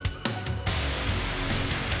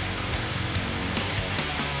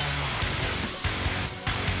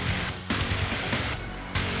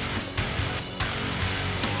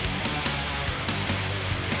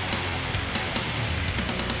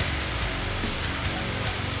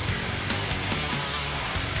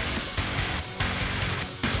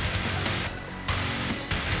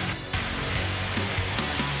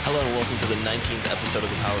Hello and welcome to the 19th episode of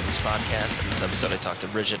the Power of This podcast. In this episode, I talked to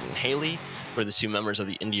Bridget and Haley, who are the two members of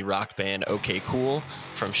the indie rock band OK Cool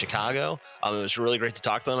from Chicago. It was really great to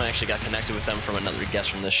talk to them. I actually got connected with them from another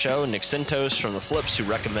guest from the show, Nick Sintos from The Flips, who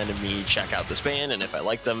recommended me check out this band and if I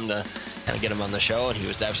liked them to kind of get them on the show, and he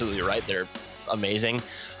was absolutely right. They're amazing.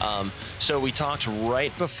 So we talked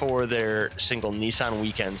right before their single Nissan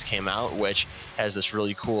Weekends came out, which has this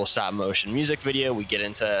really cool stop motion music video. We get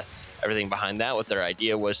into everything behind that, what their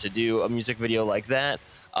idea was to do a music video like that.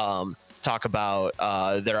 Talk about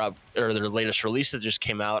their latest release that just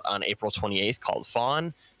came out on April 28th called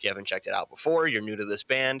Fawn. If you haven't checked it out before, you're new to this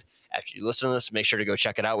band, after you listen to this, make sure to go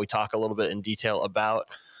check it out. We talk a little bit in detail about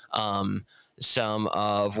some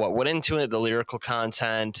of what went into it, the lyrical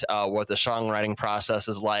content, what the songwriting process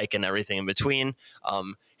is like, and everything in between.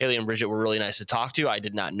 Haley and Bridget were really nice to talk to. I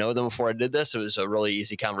did not know them before I did this. It was a really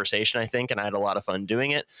easy conversation, I think, and I had a lot of fun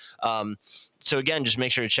doing it. So again, just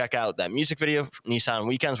make sure to check out that music video, Nissan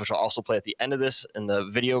Weekends, which will also play at the end of this in the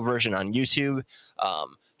video version on YouTube.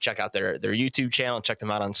 Check out their YouTube channel. Check them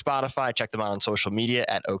out on Spotify. Check them out on social media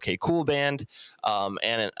at OK Cool Band.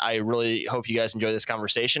 And I really hope you guys enjoy this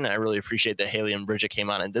conversation. And I really appreciate that Haley and Bridget came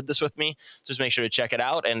on and did this with me. Just make sure to check it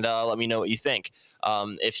out and let me know what you think.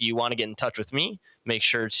 If you want to get in touch with me, make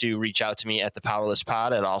sure to reach out to me at the Powerless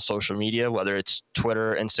Pod at all social media, whether it's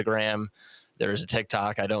Twitter, Instagram. There's a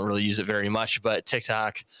TikTok. I don't really use it very much, but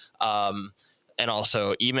TikTok. And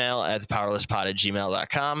also email at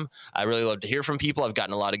thepowerlesspod@gmail.com. I really love to hear from people. I've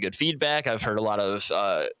gotten a lot of good feedback. I've heard a lot of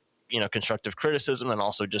constructive criticism, and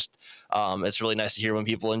also just it's really nice to hear when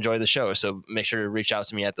people enjoy the show. So make sure to reach out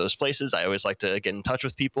to me at those places. I always like to get in touch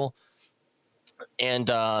with people. And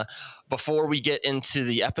before we get into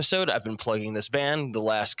the episode, I've been plugging this band the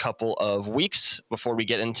last couple of weeks. Before we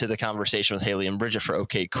get into the conversation with Haley and Bridget for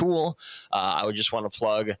OK Cool, I would just want to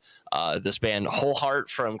plug this band Whole Heart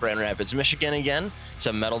from Grand Rapids, Michigan again. It's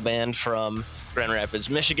a metal band from Grand Rapids,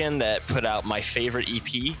 Michigan that put out my favorite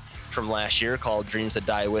EP from last year called Dreams That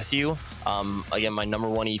Die With You. Again, my number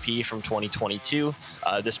one EP from 2022.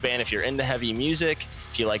 This band, if you're into heavy music,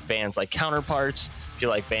 if you like bands like Counterparts, if you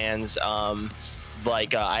like bands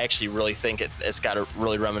I actually really think it's got a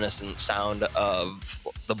really reminiscent sound of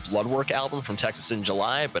the Bloodwork album from Texas in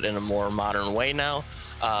July, but in a more modern way now.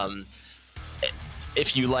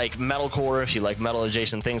 If you like metalcore, if you like metal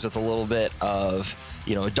adjacent things with a little bit of,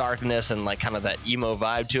 darkness and like kind of that emo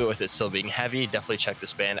vibe to it with it still being heavy, definitely check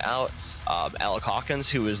this band out. Alec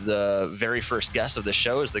Hawkins, who was the very first guest of the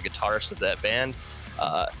show, is the guitarist of that band.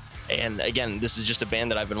 And again, this is just a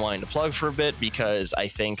band that I've been wanting to plug for a bit because I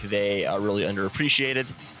think they are really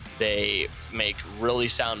underappreciated. They make really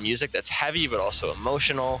sound music that's heavy but also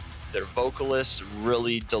emotional. Their vocalist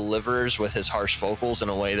really delivers with his harsh vocals in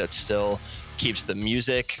a way that still keeps the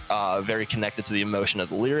music very connected to the emotion of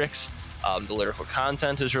the lyrics. The lyrical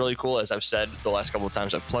content is really cool. As I've said the last couple of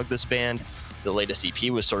times I've plugged this band, the latest EP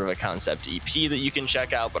was sort of a concept EP that you can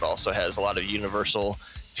check out, but also has a lot of universal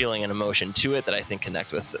feeling and emotion to it that I think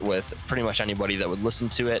connect with pretty much anybody that would listen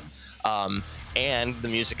to it. And the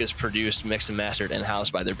music is produced, mixed and mastered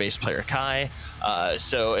in-house by their bass player Kai.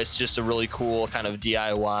 So it's just a really cool kind of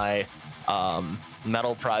DIY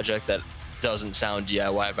metal project that doesn't sound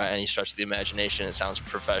DIY by any stretch of the imagination. It sounds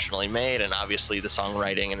professionally made, and obviously the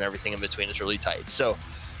songwriting and everything in between is really tight. So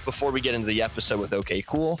before we get into the episode with OK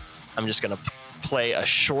Cool, I'm just going to play a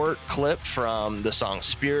short clip from the song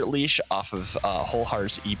Spirit Leash off of Whole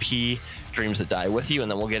Heart's EP, Dreams That Die With You, and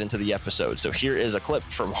then we'll get into the episode. So here is a clip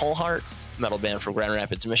from Whole Heart, metal band from Grand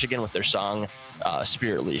Rapids, Michigan, with their song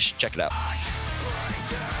Spirit Leash. Check it out.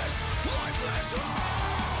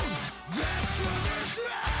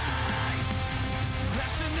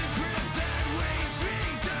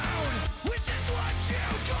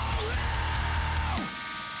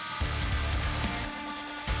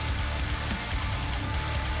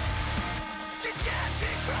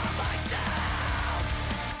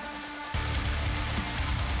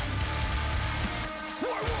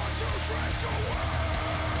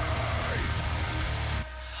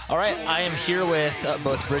 All right, I am here with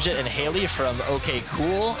both Bridget and Haley from OK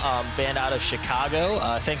Cool, band out of Chicago.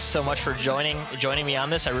 Thanks so much for joining me on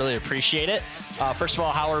this. I really appreciate it. First of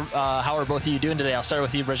all, how are both of you doing today? I'll start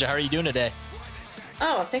with you, Bridget. How are you doing today?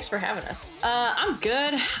 Oh, thanks for having us. I'm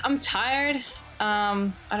good. I'm tired.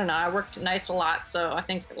 I don't know. I worked nights a lot, so I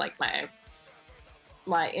think like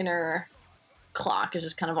my inner clock is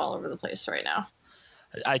just kind of all over the place right now.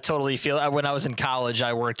 I totally feel when I was in college,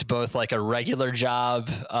 I worked both like a regular job,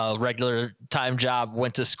 regular time job,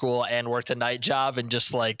 went to school and worked a night job. And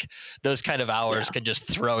just like those kind of hours Yeah. can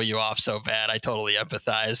just throw you off so bad. I totally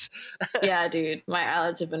empathize. Yeah, dude, my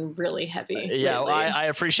eyelids have been really heavy Yeah, well, lately. I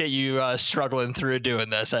appreciate you struggling through doing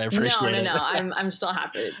this. I No, appreciate no, no. it. I'm still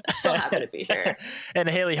happy to be here. And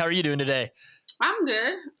Haley, how are you doing today? I'm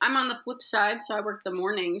good. I'm on the flip side, so I work the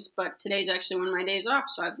mornings, but today's actually one of my days off,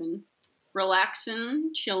 so I've been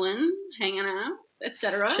relaxing, chilling, hanging out,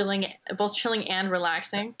 etc. Both chilling and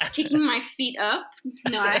relaxing. Kicking my feet up.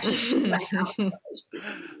 No, I actually cleaned my house. So I was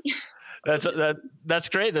busy. That's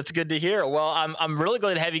great. That's good to hear. Well, I'm really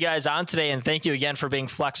glad to have you guys on today, and thank you again for being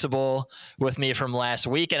flexible with me from last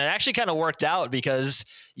week. And it actually kind of worked out because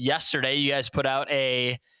yesterday you guys put out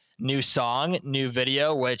a new song, new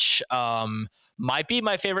video, which might be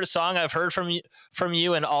my favorite song I've heard from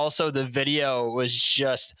you. And also the video was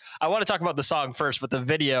just, I want to talk about the song first, but the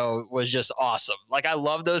video was just awesome. Like I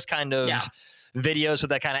love those kind of videos with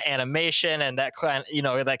that kind of animation and that kind,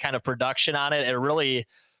 that kind of production on it. It really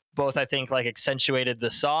both, I think, like accentuated the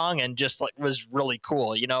song and just like was really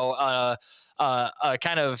cool,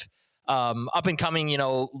 kind of up and coming,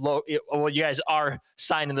 well, you guys are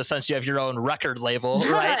signed in the sense you have your own record label,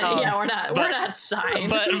 right? Yeah, we're not signed.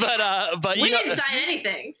 But we didn't sign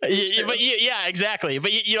anything. Yeah, exactly.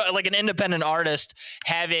 But like an independent artist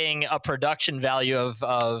having a production value of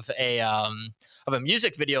a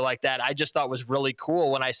music video like that, I just thought was really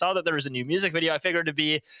cool. When I saw that there was a new music video, I figured it'd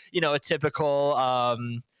be, a typical,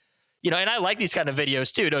 and I like these kind of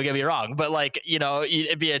videos too, don't get me wrong, but like,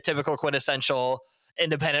 it'd be a typical quintessential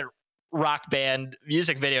independent rock band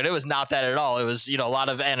music video. And it was not that at all. It was, a lot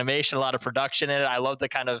of animation, a lot of production in it. I love the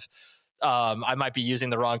kind of, I might be using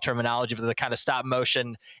the wrong terminology, but the kind of stop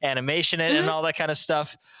motion animation and all that kind of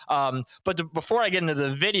stuff. Before I get into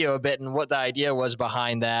the video a bit and what the idea was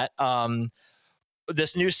behind that,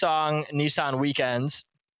 this new song, Nissan Weekends,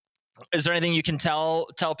 is there anything you can tell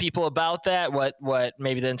people about that? What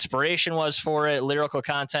maybe the inspiration was for it, lyrical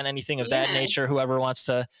content, anything of that nature? Whoever wants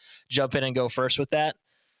to jump in and go first with that.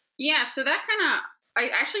 Yeah, so that I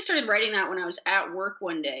actually started writing that when I was at work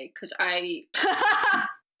one day because I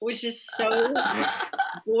was just so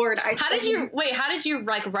bored. How did you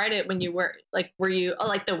like write it when you were like, were you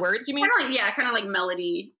like the words you mean? Kind of like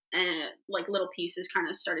melody and like little pieces kind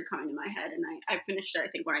of started coming to my head, and I finished it I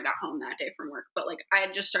think when I got home that day from work. But like I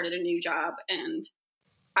had just started a new job and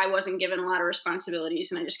I wasn't given a lot of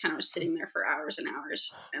responsibilities, and I just kind of was sitting there for hours and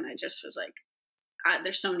hours, and I just was like,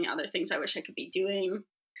 there's so many other things I wish I could be doing.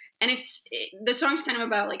 And the song's kind of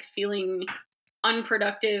about like feeling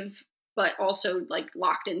unproductive, but also like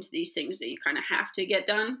locked into these things that you kind of have to get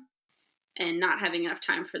done and not having enough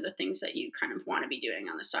time for the things that you kind of want to be doing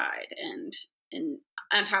on the side. And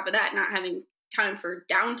on top of that, not having time for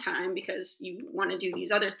downtime because you want to do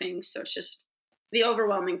these other things. So it's just the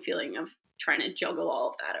overwhelming feeling of trying to juggle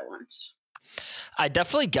all of that at once. I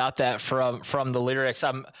definitely got that from the lyrics.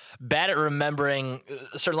 I'm bad at remembering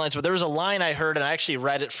certain lines, but there was a line I heard, and I actually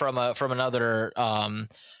read it from another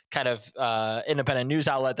kind of independent news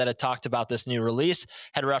outlet that had talked about this new release,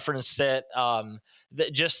 had referenced it.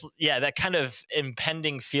 That kind of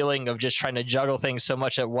impending feeling of just trying to juggle things so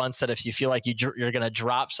much at once that if you feel like you're going to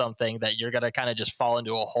drop something, that you're going to kind of just fall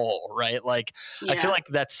into a hole, right? Like, I feel like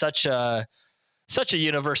that's such a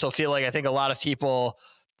universal feeling. I think a lot of people,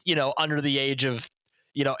 under the age of,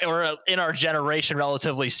 or in our generation,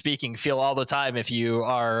 relatively speaking, feel all the time if you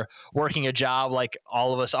are working a job like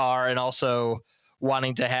all of us are, and also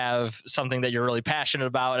wanting to have something that you're really passionate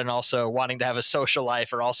about, and also wanting to have a social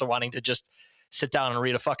life, or also wanting to just sit down and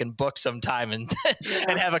read a fucking book sometime and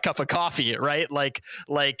and have a cup of coffee, right?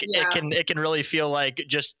 It can really feel like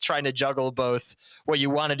just trying to juggle both what you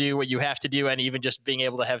want to do, what you have to do, and even just being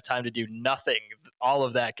able to have time to do nothing. All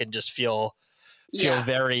of that can just feel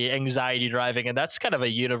very anxiety driving, and that's kind of a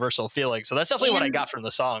universal feeling. So that's definitely what I got from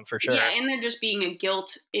the song, for sure. Yeah, and there just being a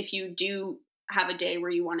guilt if you do have a day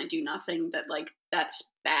where you want to do nothing, that like that's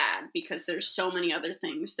bad because there's so many other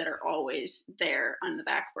things that are always there on the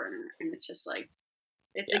back burner, and it's just like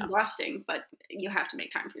it's exhausting, but you have to make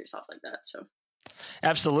time for yourself like that. So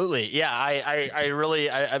absolutely. Yeah. I really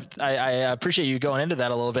appreciate you going into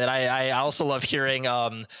that a little bit. I also love hearing,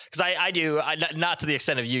 cause I do, not to the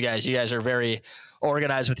extent of you guys are very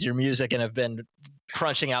organized with your music and have been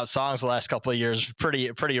crunching out songs the last couple of years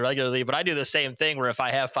pretty regularly, but I do the same thing where if I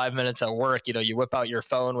have 5 minutes at work, you whip out your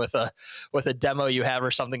phone with a demo you have or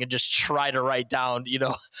something and just try to write down,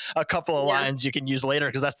 a couple of lines you can use later,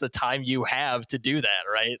 because that's the time you have to do that.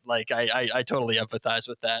 Right. Like I totally empathize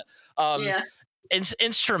with that.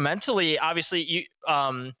 Instrumentally, obviously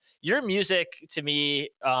your music to me,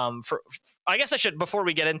 I guess I should, before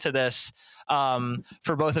we get into this,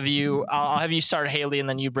 for both of you, I'll have you start, Haley, and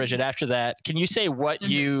then you, Bridget, after that. Can you say what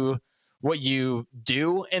you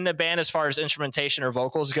do in the band as far as instrumentation or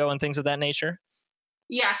vocals go and things of that nature?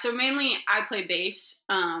 Yeah, so mainly I play bass.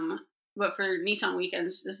 But for Nissan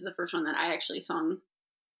Weekends, this is the first one that I actually sung.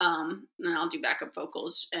 And I'll do backup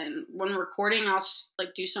vocals, and when recording, I'll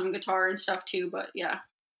like do some guitar and stuff too. But yeah.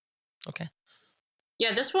 Okay.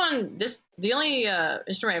 Yeah, the only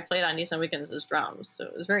instrument I played on Nissan Weekends is drums, so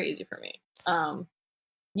it was very easy for me.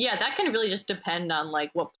 Yeah, that can really just depend on like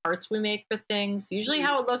what parts we make for things. Usually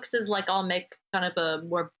how it looks is like I'll make kind of a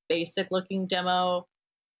more basic looking demo,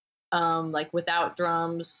 like without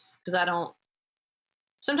drums, because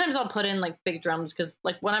sometimes I'll put in like big drums, because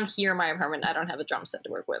like when I'm here in my apartment, I don't have a drum set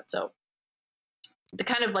to work with. So the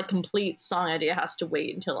kind of like complete song idea has to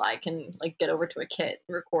wait until I can like get over to a kit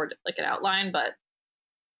and record like an outline. But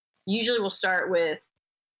usually we'll start with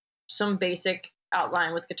some basic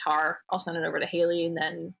outline with guitar. I'll send it over to Haley, and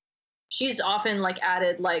then she's often like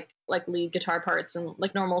added like lead guitar parts, and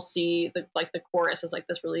like normal C, the chorus is like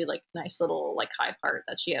this really like nice little like high part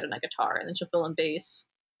that she added on guitar, and then she'll fill in bass,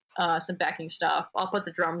 some backing stuff. I'll put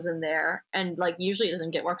the drums in there, and like usually it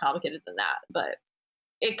doesn't get more complicated than that, but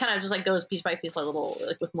it kind of just like goes piece by piece, like little,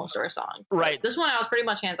 like with most of our songs. Right. But this one I was pretty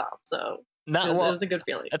much hands off, so it was a good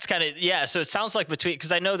feeling. That's kind of, yeah. So it sounds like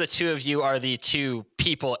because I know the two of you are the two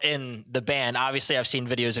people in the band. Obviously, I've seen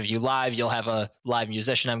videos of you live. You'll have a live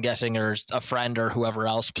musician, I'm guessing, or a friend or whoever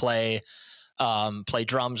else play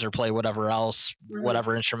drums or play whatever else,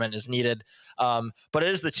 whatever instrument is needed. But it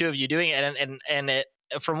is the two of you doing it, and it,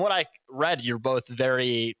 from what I read, you're both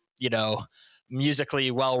very,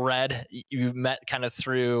 musically well read. You met kind of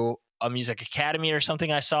through a music academy or something.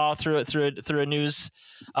 I saw through a news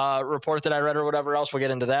report that I read or whatever else. We'll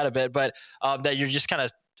get into that a bit, but that you're just kind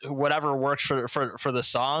of, whatever works for the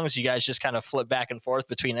songs, you guys just kind of flip back and forth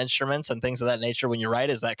between instruments and things of that nature when you write.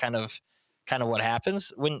 Is that kind of what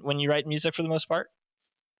happens when you write music for the most part?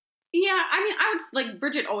 Yeah, I mean, I would like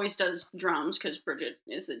Bridget always does drums because Bridget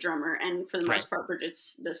is the drummer, and for the most part,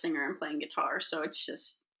 Bridget's the singer and playing guitar. So it's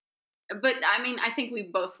just, but I mean, I think we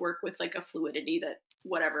both work with like a fluidity that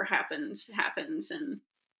whatever happens, and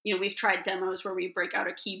we've tried demos where we break out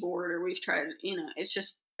a keyboard, or we've tried, it's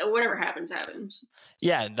just whatever happens.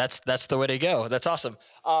 Yeah, that's the way to go. That's awesome.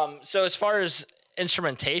 So as far as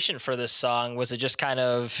instrumentation for this song, was it just kind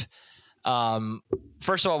of,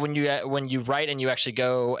 first of all, when you write and you actually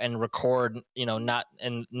go and record, not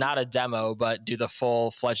a demo, but do the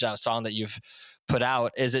full fledged out song that you've put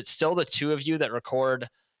out, is it still the two of you that record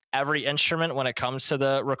every instrument when it comes to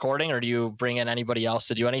the recording, or do you bring in anybody else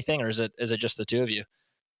to do anything, or is it just the two of you?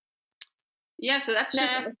 Yeah, so that's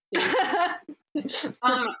just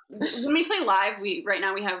when we play live, right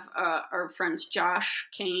now we have our friends Josh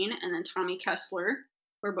Kane and then Tommy Kessler.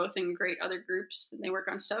 We're both in great other groups. They work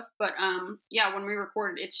on stuff. But yeah, when we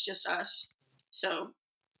record, it's just us. So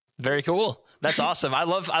very cool. That's awesome. I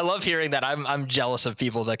love hearing that. I'm jealous of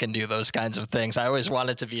people that can do those kinds of things. I always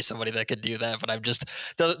wanted to be somebody that could do that, but I'm just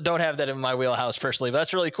don't have that in my wheelhouse personally. But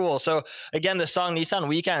that's really cool. So again, the song Nissan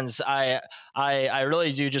Weekends, I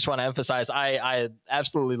really do just want to emphasize, I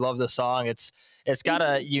absolutely love the song. It's got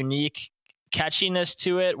a unique catchiness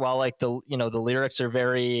to it, while like the lyrics are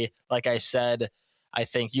very, like I said, I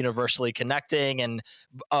think universally connecting. And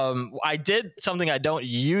I did something I don't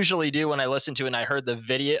usually do when I listen to it, and I heard the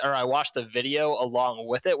video, or I watched the video along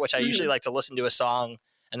with it, which I usually like to listen to a song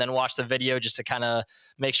and then watch the video just to kind of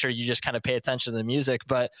make sure you just kind of pay attention to the music.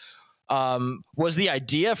 But was the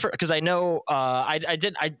idea because I know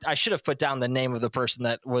I should have put down the name of the person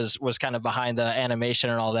that was kind of behind the animation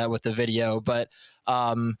and all that with the video, but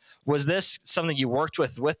was this something you worked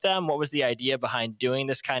with them? What was the idea behind doing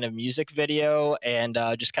this kind of music video? And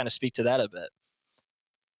just kind of speak to that a bit.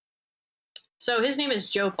 So his name is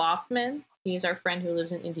Joe Boffman. He's our friend who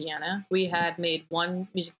lives in Indiana. We had made one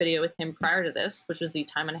music video with him prior to this, which was the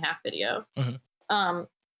 1.5 video.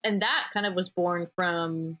 And that kind of was born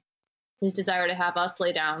from his desire to have us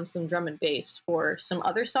lay down some drum and bass for some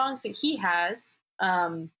other songs that he has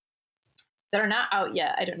that are not out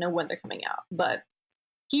yet. I don't know when they're coming out, but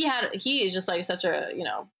he is just like such a,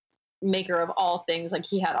 maker of all things. Like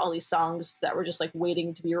he had all these songs that were just like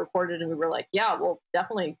waiting to be recorded, and we were like, yeah, we'll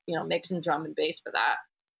definitely, make some drum and bass for that.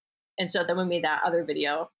 And so then we made that other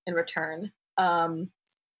video in return. And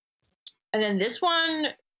then this one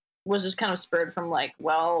was just kind of spurred from like,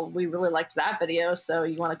 well, we really liked that video, so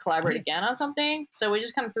you want to collaborate again on something? So we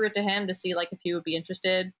just kind of threw it to him to see like if he would be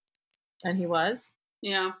interested, and he was.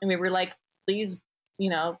 Yeah. And we were like, please,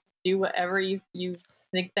 do whatever you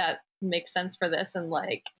think that makes sense for this, and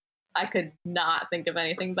like I could not think of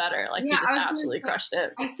anything better. Like he Yeah, just I was gonna absolutely say, crushed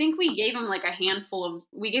it. I think we gave him like a handful of,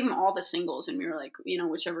 we gave him all the singles, and we were like,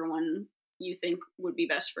 whichever one you think would be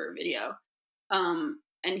best for a video.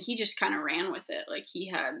 And he just kind of ran with it. Like he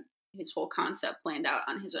had his whole concept planned out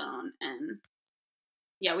on his own, and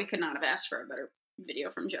yeah, we could not have asked for a better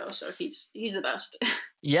video from Joe. So he's the best.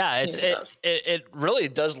 Yeah, He really does. it really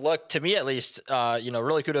does look, to me at least,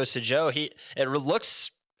 really kudos to Joe.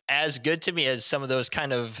 Looks as good to me as some of those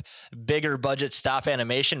kind of bigger budget stop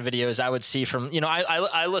animation videos I would see from,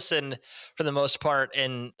 I listen for the most part,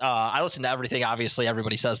 and I listen to everything. Obviously,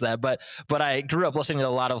 everybody says that, but I grew up listening to a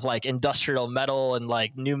lot of like industrial metal and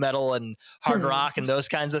like new metal and hard rock and those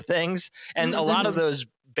kinds of things. And a lot of those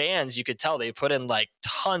bands, you could tell they put in like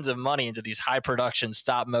tons of money into these high production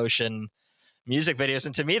stop motion music videos,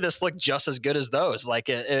 and to me this looked just as good as those. Like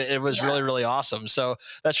it was really, really awesome. So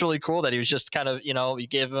that's really cool that he was just kind of, you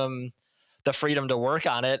give him the freedom to work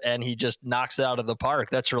on it and he just knocks it out of the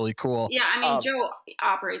park. That's really cool. Yeah, I mean, Joe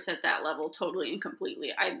operates at that level totally and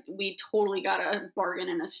completely. We totally got a bargain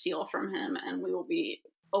and a steal from him, and we will be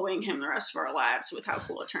owing him the rest of our lives with how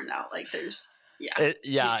cool it turned out. Like there's it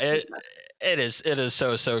is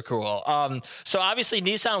so cool. So obviously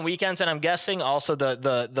Nissan Weekends, and I'm guessing also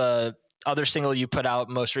the other single you put out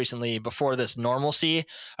most recently before this, Normalcy,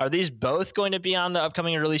 are these both going to be on the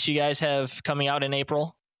upcoming release you guys have coming out in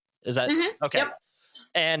April? Is that okay? Yep.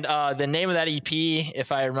 And the name of that EP,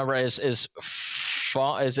 if I remember, is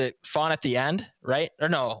Fawn. Is it Fawn at the end, right? Or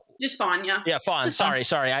no? Just Fawn, yeah. Yeah, Fawn. Just sorry.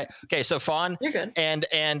 Okay, so Fawn. You're good. And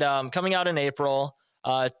coming out in April,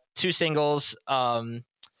 2 singles. And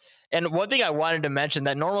one thing I wanted to mention,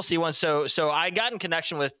 that Normalcy one. So I got in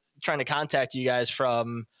connection with trying to contact you guys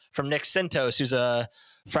from Nick Sintos, who's a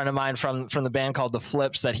friend of mine from the band called The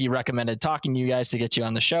Flips, that he recommended talking to you guys to get you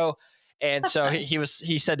on the show. And that's so nice.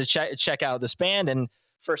 he said to check out this band, and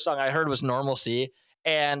first song I heard was Normalcy,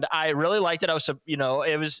 and I really liked it. I was,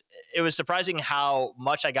 it was surprising how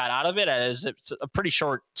much I got out of it, as it's a pretty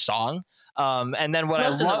short song. And then what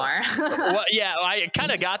Most I love, yeah, I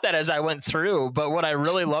kind of got that as I went through, but what I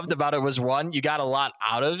really loved about it was, one, you got a lot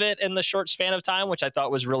out of it in the short span of time, which I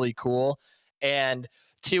thought was really cool. And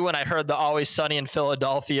 2, when I heard the Always Sunny in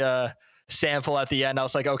Philadelphia sample at the end, I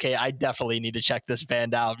was like, okay, I definitely need to check this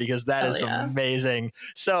band out, because that is amazing.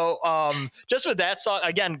 So just with that song,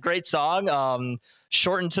 again, great song,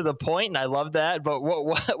 short and to the point, and I love that. But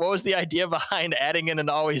what was the idea behind adding in an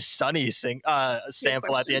Always Sunny sample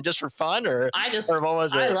at the end, just for fun, or what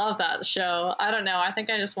was it? I love that show. I don't know. I think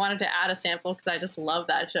I just wanted to add a sample because I just love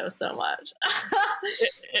that show so much.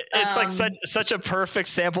 It's like such a perfect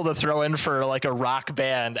sample to throw in for like a rock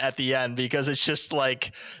band at the end, because it's just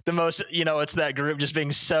like the most, it's that group just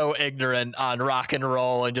being so ignorant on rock and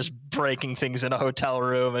roll and just breaking things in a hotel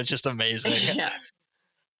room. It's just amazing.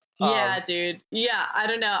 Yeah, dude. Yeah, I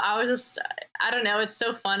don't know. I don't know. It's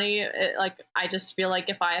so funny. I just feel like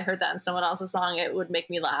if I had heard that in someone else's song, it would make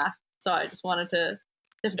me laugh. So I just wanted to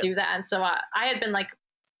do that. And so I had been like,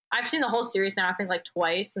 I've seen the whole series now, I think like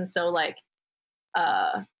twice. And so like,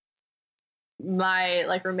 my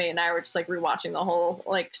like roommate and I were just like rewatching the whole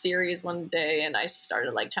like series one day, and I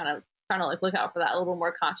started like trying to like look out for that a little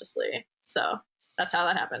more consciously. So that's how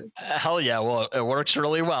that happened. Hell yeah. Well, it works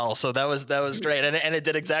really well. So that was great. And it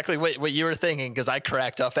did exactly what you were thinking, because I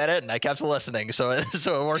cracked up at it and I kept listening. So it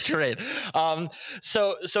worked great.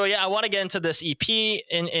 So yeah, I want to get into this EP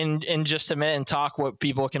in just a minute and talk what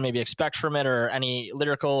people can maybe expect from it, or any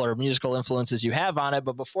lyrical or musical influences you have on it.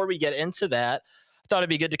 But before we get into that, I thought it'd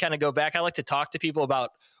be good to kind of go back. I like to talk to people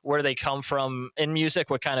about where they come from in music,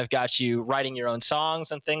 what kind of got you writing your own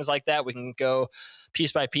songs and things like that. We can go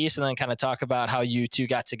piece by piece and then kind of talk about how you two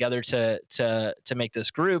got together to make this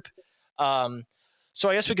group. So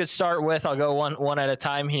I guess we could start with, I'll go one at a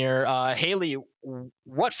time here. Haley,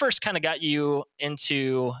 what first kind of got you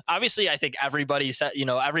into, obviously I think everybody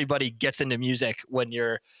gets into music when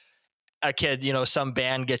you're a kid, some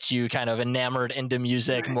band gets you kind of enamored into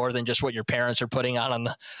music more than just what your parents are putting on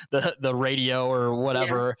the radio or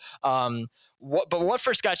whatever. Yeah. What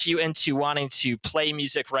first got you into wanting to play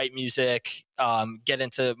music, write music, get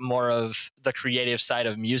into more of the creative side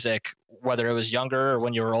of music, whether it was younger or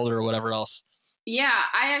when you were older or whatever else? Yeah,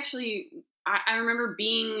 I remember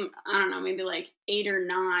being, I don't know, maybe like 8 or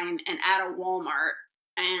 9 and at a Walmart,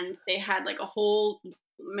 and they had like a whole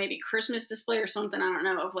maybe Christmas display or something, I don't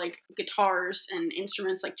know, of like guitars and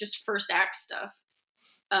instruments, like just first act stuff.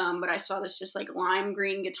 But I saw this just like lime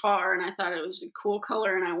green guitar, and I thought it was a cool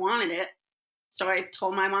color and I wanted it. So I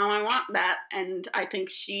told my mom I want that. And I think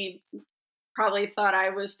she probably thought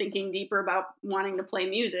I was thinking deeper about wanting to play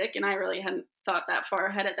music, and I really hadn't thought that far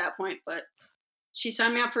ahead at that point. But she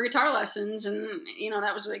signed me up for guitar lessons, and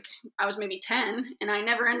that was like I was maybe 10, and I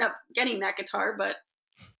never end up getting that guitar, but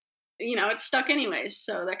it's stuck anyways.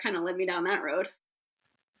 So that kind of led me down that road.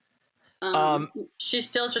 She's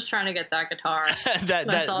still just trying to get that guitar.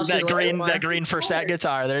 that green for that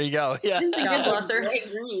guitar. There you go. Yeah. God bless her.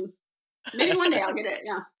 Green. Maybe one day I'll get it.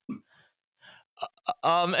 Yeah.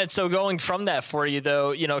 And so going from that for you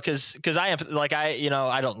though, cause I am like, I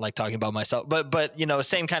don't like talking about myself, but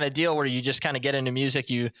same kind of deal where you just kind of get into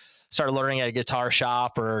music, you start learning at a guitar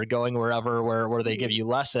shop or going wherever where they give you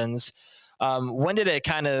lessons. When did it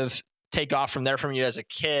kind of take off from there from you as a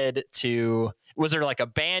kid was there like a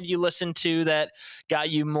band you listened to that got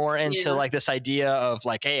you more into like this idea of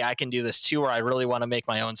like, hey, I can do this too, or I really want to make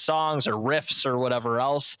my own songs or riffs or whatever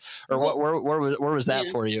else, or where was that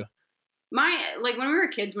for you? Like when we were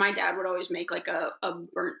kids, my dad would always make like a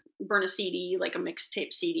burn a CD, like a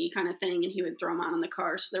mixtape CD kind of thing, and he would throw them on in the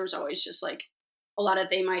car. So there was always just like a lot of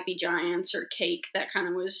They Might Be Giants or Cake. That kind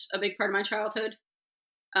of was a big part of my childhood.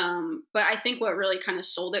 But I think what really kind of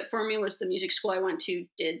sold it for me was the music school I went to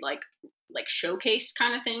did like showcase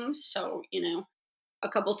kind of things. So, a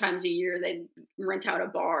couple times a year they'd rent out a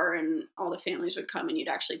bar and all the families would come and you'd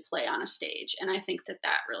actually play on a stage. And I think that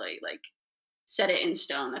really like set it in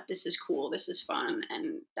stone that this is cool, this is fun,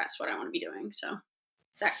 and that's what I want to be doing. So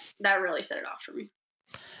that really set it off for me.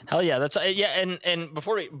 Hell yeah. That's And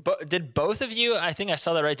before did both of you, I think I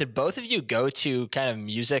saw that right. Did both of you go to kind of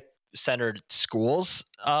music centered schools,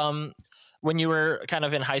 when you were kind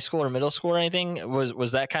of in high school or middle school or anything?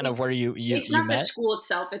 Was that kind of where you it's not met? The school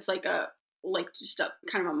itself. It's like just a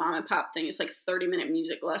kind of a mom and pop thing. It's like 30-minute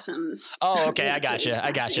music lessons. Oh, okay. I gotcha.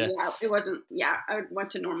 Yeah, it wasn't. Yeah, I went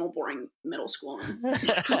to normal, boring middle school.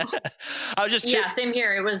 I was just same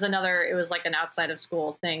here. It was like an outside of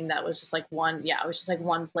school thing that was just like one. Yeah, it was just like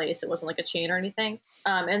one place. It wasn't like a chain or anything.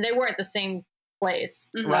 And they weren't the same place.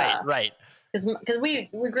 Right. Because we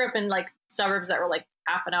grew up in like suburbs that were like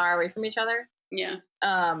half an hour away from each other. Yeah.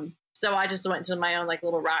 So I just went to my own like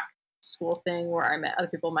little rock school thing where I met other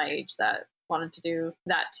people my age that wanted to do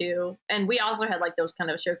that too. And we also had like those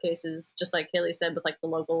kind of showcases, just like Haley said, with like the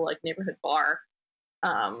local like neighborhood bar.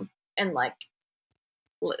 And like,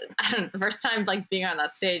 I don't know, the first time like being on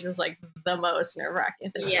that stage was like the most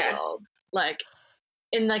nerve-wracking thing in the world. Like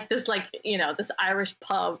in like this like, this Irish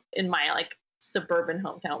pub in my like suburban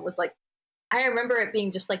hometown was like, I remember it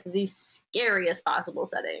being just like the scariest possible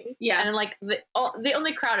setting. Yeah. And like the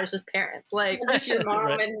only crowd is just parents. Like just your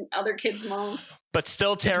mom and other kids' moms. But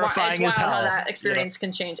still terrifying as hell. How that experience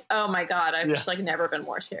can change. Oh my God. I've just like never been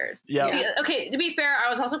more scared. Yeah. Okay. To be fair, I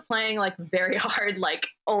was also playing like very hard, like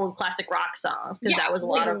old classic rock songs. Because that was a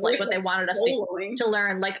lot of like what they wanted us to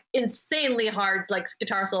learn, like insanely hard, like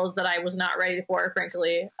guitar solos that I was not ready for,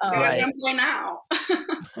 frankly. I can play now.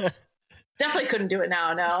 Definitely couldn't do it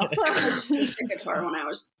now. No. I played the guitar when I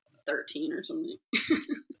was 13 or something.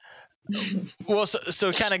 Well,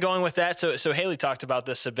 so kind of going with that. So Haley talked about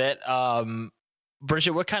this a bit.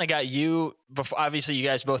 Bridget, what kind of got you before? Obviously, you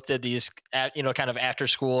guys both did these, kind of after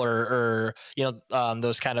school or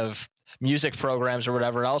those kind of music programs or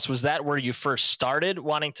whatever else. Was that where you first started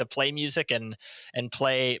wanting to play music and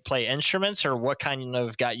play instruments, or what kind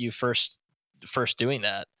of got you first doing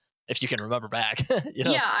that? If you can remember back.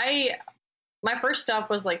 Yeah, my first stuff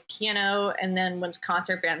was like piano, and then once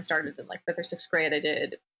concert band started in like 5th or 6th grade, I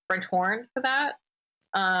did French horn for that.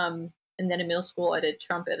 And then in middle school, I did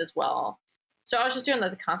trumpet as well. So I was just doing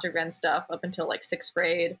like the concert band stuff up until like 6th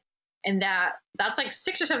grade. And that's like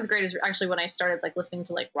 6th or 7th grade is actually when I started like listening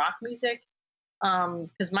to like rock music.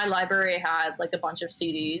 Because my library had like a bunch of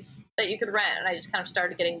CDs that you could rent, and I just kind of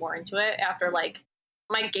started getting more into it after like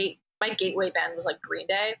my gateway band was like Green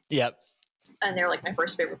Day. Yep. And they were like my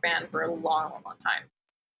first favorite band for a long, long, long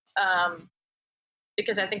time.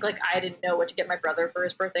 Because I think like I didn't know what to get my brother for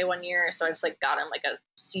his birthday one year, so I just like got him like a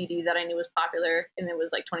CD that I knew was popular, and it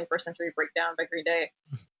was like 21st Century Breakdown by Green Day.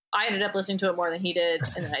 I ended up listening to it more than he did,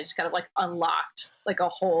 and then I just kind of like unlocked like a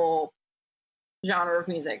whole genre of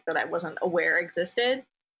music that I wasn't aware existed.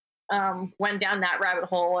 Went down that rabbit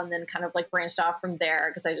hole and then kind of like branched off from there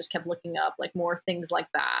because I just kept looking up like more things like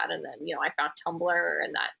that. And then, I found Tumblr,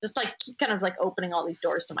 and that just like kind of like opening all these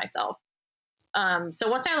doors to myself. So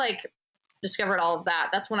once I like discovered all of that,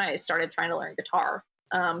 that's when I started trying to learn guitar.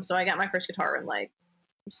 So I got my first guitar in like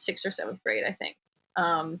 6th or 7th grade, I think.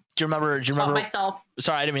 Do you remember myself?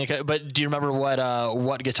 Sorry, I didn't mean to, but do you remember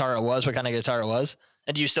what guitar it was? What kind of guitar it was?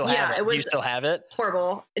 And do you still have it? Do you still have it?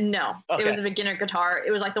 Portable. No, okay. It was a beginner guitar. It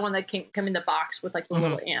was like the one that come in the box with like the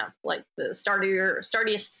little amp, like the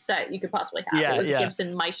sturdiest set you could possibly have. Yeah, it was a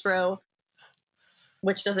Gibson Maestro,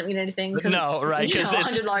 which doesn't mean anything because it's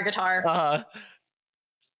a $100 guitar.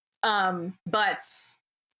 But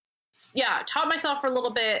yeah, taught myself for a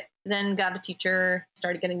little bit, then got a teacher,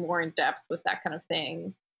 started getting more in depth with that kind of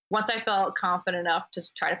thing. Once I felt confident enough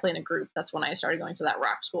to try to play in a group, that's when I started going to that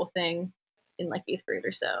rock school thing in like 8th grade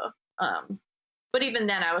or so. But even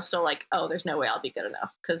then I was still like, oh, there's no way I'll be good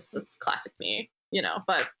enough because it's classic me,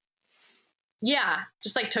 but yeah,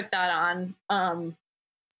 just like took that on.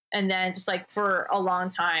 And then just like for a long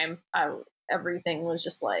time, everything was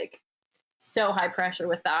just like so high pressure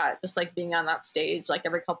with that. Just like being on that stage, like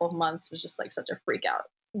every couple of months was just like such a freak out.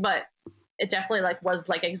 But it definitely like was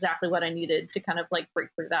like exactly what I needed to kind of like break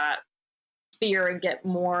through that fear and get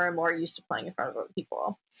more and more used to playing in front of other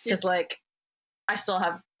people. Because like I still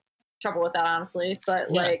have trouble with that, honestly.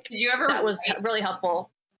 But like, did you ever? That was really helpful.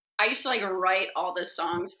 I used to like write all the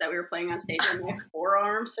songs that we were playing on stage on my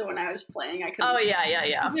forearm. So when I was playing, I could. Oh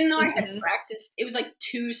yeah. Even though I had practiced, it was like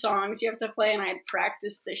 2 songs you have to play, and I had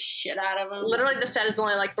practiced the shit out of them. Literally, the set is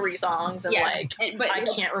only like 3 songs, and but I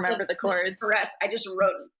can't remember the chords. The rest, I just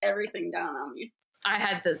wrote everything down on me. I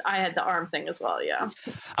had the arm thing as well. Yeah.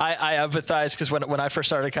 I empathize because when I first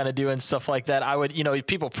started kind of doing stuff like that, I would,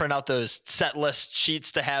 people print out those set list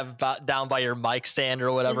sheets to have down by your mic stand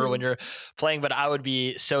or whatever when you're playing. But I would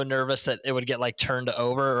be so nervous that it would get like turned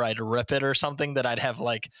over or I'd rip it or something that I'd have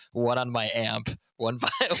like one on my amp, one by,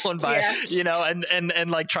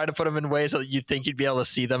 and like try to put them in ways that you think you'd be able to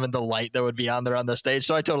see them in the light that would be on there on the stage.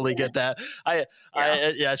 So I totally get that.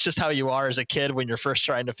 It's just how you are as a kid when you're first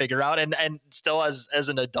trying to figure out, and still as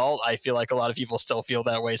an adult, I feel like a lot of people still feel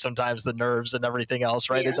that way sometimes, the nerves and everything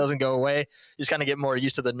else, right? It doesn't go away. You just kind of get more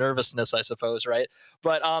used to the nervousness, I suppose, right?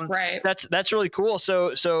 But that's really cool.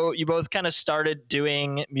 So you both kind of started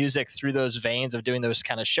doing music through those veins of doing those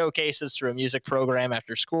kind of showcases through a music program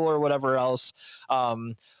after school or whatever else.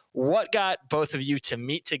 What got both of you to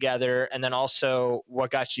meet together, and then also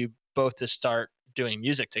what got you both to start doing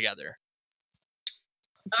music together?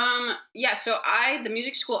 So the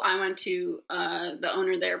music school I went to, the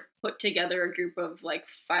owner there put together a group of like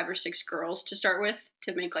 5 or 6 girls to start with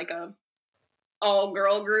to make like a all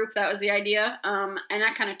girl group. That was the idea. And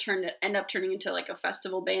that kind of ended up turning into like a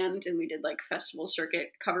festival band, and we did like festival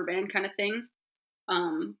circuit cover band kind of thing.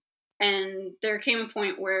 And there came a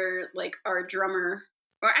point where like our guitar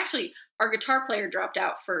player dropped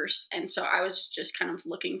out first. And so I was just kind of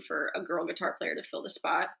looking for a girl guitar player to fill the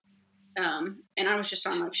spot. And I was just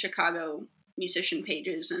on like Chicago musician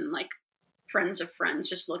pages and like friends of friends,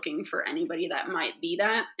 just looking for anybody that might be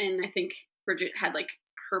that. And I think Bridget had like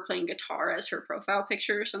her playing guitar as her profile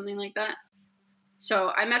picture or something like that. So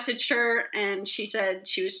I messaged her and she said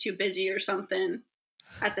she was too busy or something.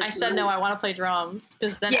 I said, no, I want to play drums.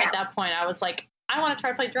 Because then at that point I was like, I want to try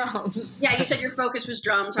to play drums. Yeah, you said your focus was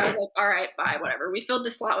drums. I was like, all right, bye, whatever. We filled the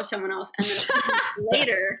slot with someone else. And then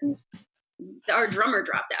later, our drummer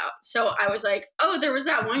dropped out. So I was like, oh, there was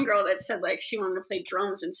that one girl that said like she wanted to play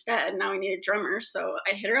drums instead. Now we need a drummer. So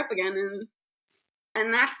I hit her up again,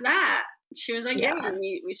 and that's that. She was like, yeah. And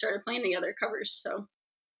we started playing together covers. So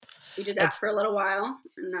we did that for a little while,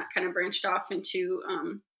 and that kind of branched off into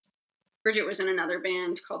Bridget was in another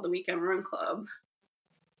band called the Weekend Run Club,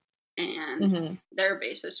 and their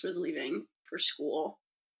bassist was leaving for school.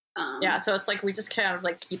 So it's like we just kind of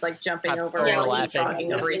like keep like jumping over and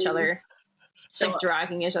talking over each other. So like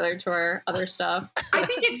dragging each other to our other stuff. I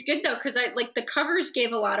think it's good though, because I like the covers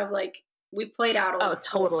gave a lot of like we played out a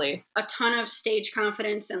ton of stage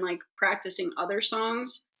confidence and like practicing other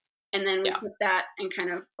songs, and then we took that and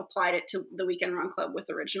kind of applied it to the Weekend Run Club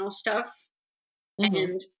with original stuff.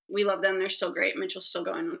 And we love them. They're still great. Mitchell's still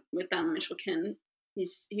going with them. Mitchell Kin,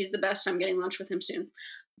 he's the best. I'm getting lunch with him soon.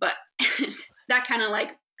 But that kind of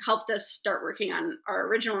like helped us start working on our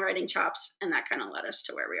original writing chops, and that kind of led us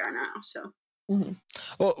to where we are now. So.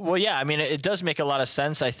 Well, yeah. I mean, it does make a lot of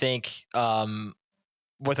sense. I think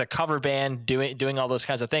with a cover band doing all those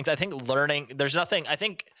kinds of things. I think there's nothing. I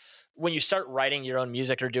think when you start writing your own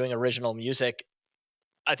music or doing original music,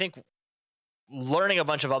 I think learning a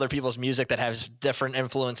bunch of other people's music that has different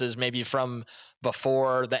influences, maybe from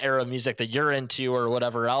before the era of music that you're into or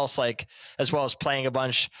whatever else, like, as well as playing a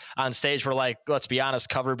bunch on stage where, like, let's be honest,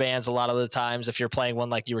 cover bands, a lot of the times, if you're playing one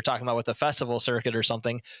like you were talking about with a festival circuit or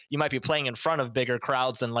something, you might be playing in front of bigger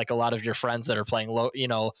crowds than like a lot of your friends that are playing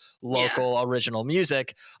local original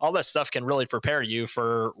music. All that stuff can really prepare you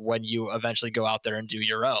for when you eventually go out there and do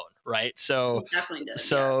your own. Right. So it definitely does,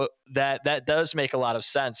 that does make a lot of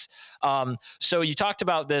sense. So you talked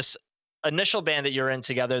about this initial band that you're in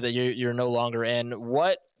together that you're no longer in.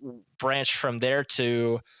 What branched from there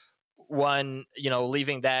to one,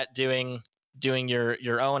 leaving that, doing doing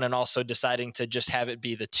your own, and also deciding to just have it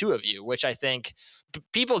be the two of you, which I think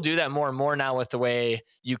people do that more and more now with the way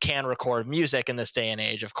you can record music in this day and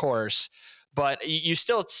age, of course. But you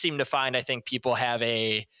still seem to find, I think, people have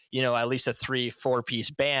a, at least a 3-4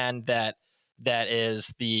 piece band that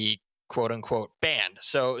is the quote unquote band.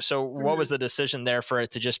 So what was the decision there for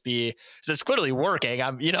it to just be, because it's clearly working,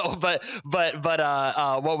 but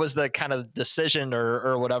what was the kind of decision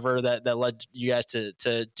or whatever that led you guys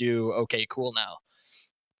to do Okay Cool now?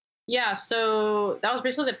 Yeah, so that was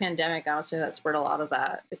basically the pandemic, honestly, that spurred a lot of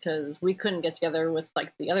that, because we couldn't get together with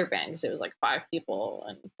like the other band because it was like 5 people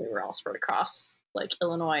and we were all spread across like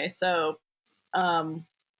Illinois. So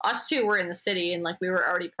us two were in the city and like we were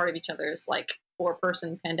already part of each other's like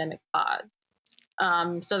 4-person pandemic pod.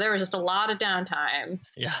 So there was just a lot of downtime.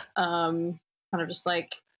 Yeah. Kind of just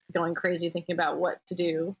like going crazy thinking about what to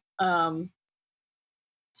do.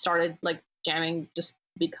 Started like jamming just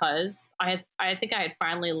because I think I had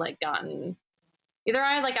finally like gotten, either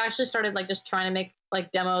I like actually started like just trying to make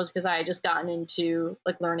like demos because I had just gotten into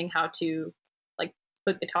like learning how to like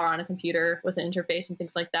put guitar on a computer with an interface and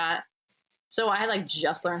things like that. So I had like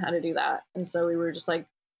just learned how to do that, and so we were just like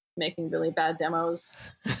making really bad demos,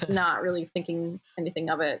 not really thinking anything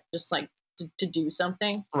of it, just like to do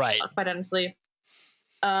something, right? Quite honestly.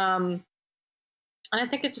 And I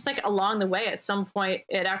think it's just like along the way, at some point,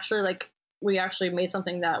 it actually like we actually made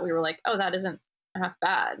something that we were like, oh, that isn't half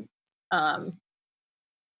bad. I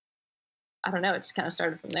don't know. It just kind of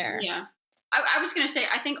started from there. Yeah. I was going to say,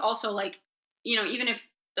 I think also like, even if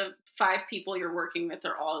the 5 people you're working with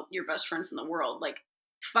are all your best friends in the world, like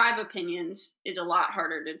 5 opinions is a lot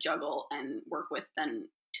harder to juggle and work with than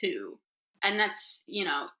 2. And that's,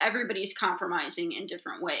 everybody's compromising in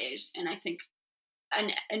different ways. And I think,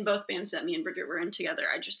 and in both bands that me and Bridget were in together,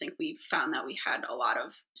 I just think we found that we had a lot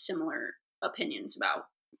of similar opinions about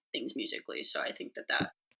things musically. So I think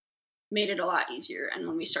that made it a lot easier. And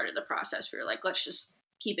when we started the process, we were like, let's just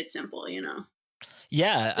keep it simple,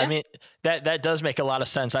 Yeah, I mean that does make a lot of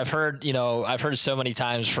sense. I've heard so many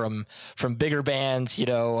times from bigger bands,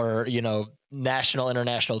 or national,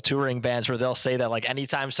 international touring bands where they'll say that like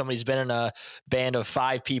anytime somebody's been in a band of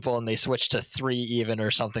 5 people and they switch to 3 even or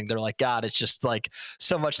something, they're like, God, it's just like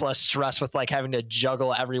so much less stress with like having to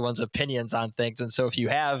juggle everyone's opinions on things. And so if you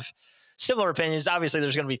have similar opinions, obviously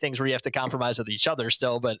there's going to be things where you have to compromise with each other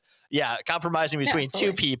still, but yeah, compromising between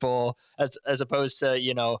 2 people as opposed to,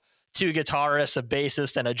 2 guitarists, a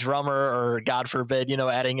bassist, and a drummer, or God forbid,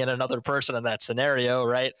 adding in another person in that scenario,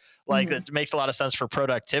 right? Like it makes a lot of sense for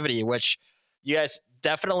productivity, which you guys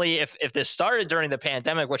definitely, if this started during the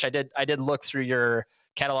pandemic, which I did look through your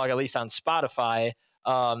catalog, at least on Spotify.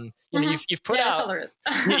 You've put out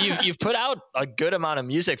you've put out a good amount of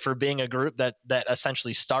music for being a group that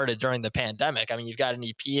essentially started during the pandemic. I mean, you've got an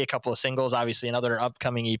EP, a couple of singles, obviously another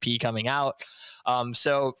upcoming EP coming out.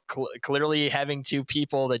 So clearly having 2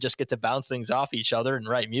 people that just get to bounce things off each other and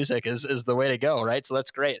write music is the way to go, right? So that's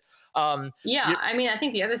great. Yeah, I mean, I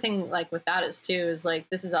think the other thing like with that is like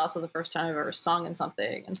this is also the first time I've ever sung in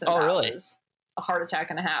something, and so that was a heart attack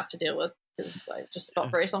and a half to deal with because I just felt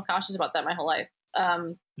very self-conscious about that my whole life.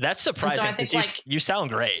 That's surprising because you sound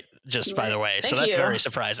great, just by the way. So that's very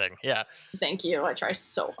surprising. Yeah. Thank you. I try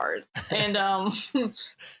so hard. And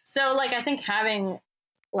so like I think having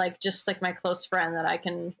like just like my close friend that I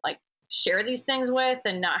can like share these things with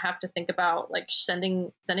and not have to think about like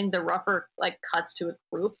sending the rougher like cuts to a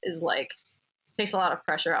group is like takes a lot of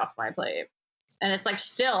pressure off my plate. And it's like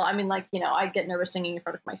still, I mean, like, I get nervous singing in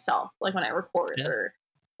front of myself, like when I record or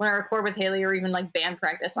when I record with Haley or even like band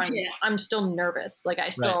practice, I'm still nervous. Like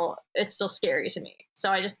it's still scary to me.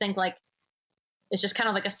 So I just think like it's just kind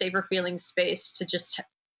of like a safer feeling space to just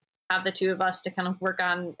have the 2 of us to kind of work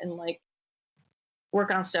on and like work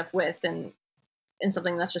on stuff with and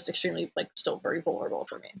something that's just extremely like still very vulnerable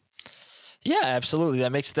for me. Yeah, absolutely.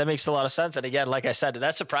 That makes a lot of sense. And again, like I said,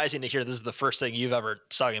 that's surprising to hear. This is the first thing you've ever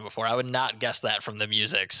sung in before. I would not guess that from the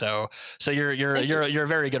music. So you're a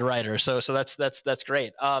very good writer. So that's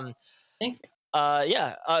great. Thank you.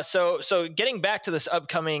 Yeah. So getting back to this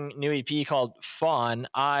upcoming new EP called Fawn,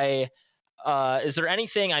 is there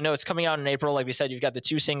anything, I know it's coming out in April, like we said, you've got the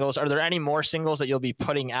 2 singles. Are there any more singles that you'll be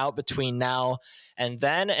putting out between now and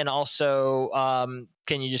then? And also,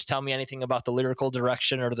 can you just tell me anything about the lyrical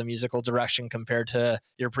direction or the musical direction compared to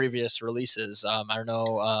your previous releases? I don't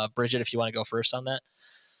know, Bridget, if you want to go first on that.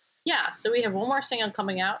 Yeah, so we have one more single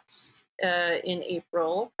coming out in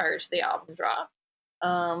April prior to the album drop.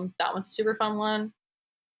 That one's a super fun one.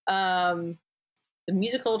 The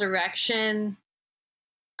musical direction,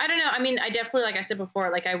 I don't know. I mean, I definitely, like I said before,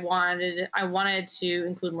 like I wanted to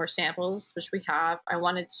include more samples, which we have. I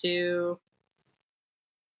wanted to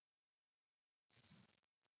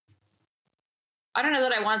I don't know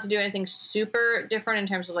that I wanted to do anything super different in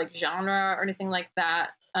terms of like genre or anything like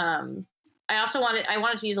that. I also wanted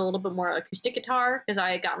to use a little bit more acoustic guitar because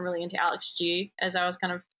I had gotten really into Alex G as I was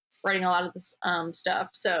kind of writing a lot of this stuff.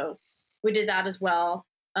 So we did that as well.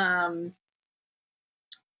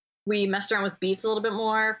 We messed around with beats a little bit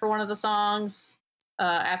more for one of the songs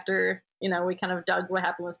after, we kind of dug what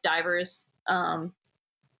happened with Divers.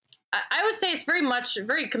 I would say it's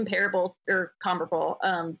very comparable or comparable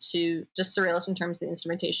to just Surrealist in terms of the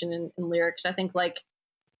instrumentation and lyrics. I think like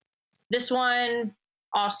this one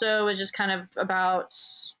also is just kind of about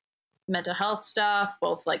mental health stuff,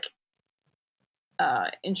 both like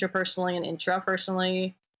intrapersonally and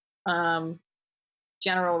intrapersonally,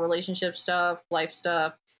 general relationship stuff, life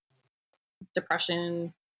stuff,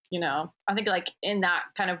 depression. I think like in that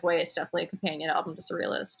kind of way, it's definitely a companion album to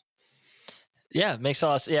Surrealist. Yeah, makes a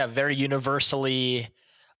lot. Yeah, very universally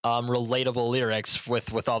relatable lyrics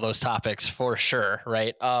with all those topics for sure.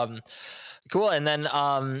 Right. Cool. And then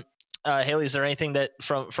Haley, is there anything that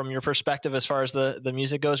from your perspective as far as the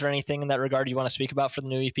music goes or anything in that regard you want to speak about for the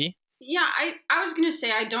new EP? Yeah, I was gonna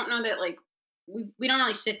say I don't know that like we don't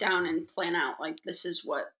really sit down and plan out like this is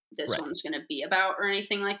what this one's gonna be about or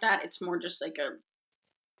anything like that. It's more just like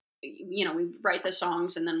we write the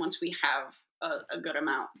songs, and then once we have a good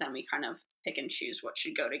amount, then we kind of pick and choose what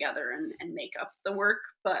should go together and make up the work.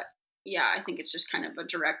 But yeah, I think it's just kind of a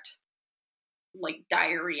direct like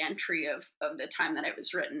diary entry of the time that it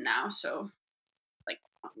was written now. So like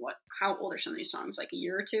how old are some of these songs? Like a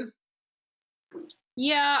year or two?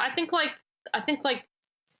 Yeah, I think like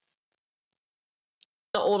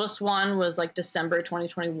the oldest one was like December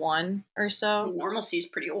 2021 or so. Normalcy is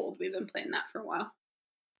pretty old. We've been playing that for a while.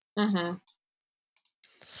 Mm-hmm.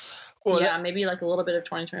 Well, yeah, maybe like a little bit of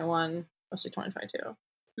 2021, mostly 2022.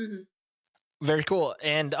 Mm-hmm. Very cool.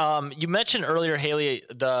 And you mentioned earlier, Haley,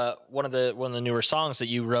 one of the newer songs that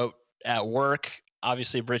you wrote at work.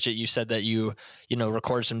 Obviously, Bridget, you said that you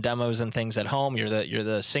record some demos and things at home. You're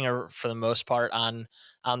the singer for the most part on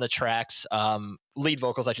the tracks, lead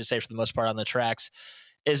vocals, I should say, for the most part on the tracks.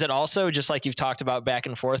 Is it also just like you've talked about back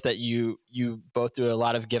and forth that you both do a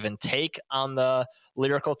lot of give and take on the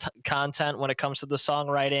lyrical content when it comes to the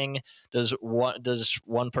songwriting? Does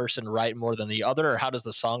one person write more than the other, or how does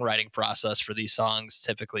the songwriting process for these songs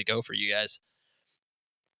typically go for you guys?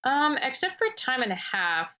 Except for Time and a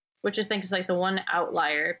Half, which I think is like the one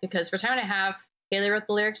outlier, because for Time and a Half, Haley wrote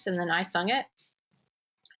the lyrics and then I sung it.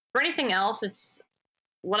 For anything else, it's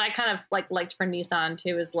what I kind of liked for Nissan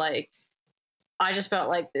too is like, I just felt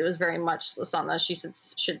like it was very much a song that she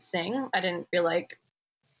should sing. I didn't feel like,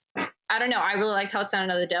 I don't know. I really liked how it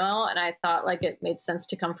sounded on the demo, and I thought like it made sense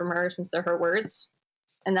to come from her since they're her words.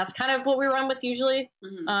 And that's kind of what we run with usually.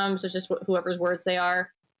 Mm-hmm. So just whoever's words they are.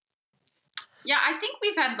 Yeah, I think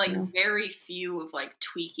we've had like very few of like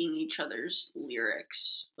tweaking each other's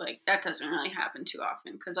lyrics. Like that doesn't really happen too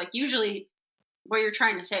often because like usually what you're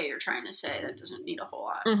trying to say. That doesn't need a whole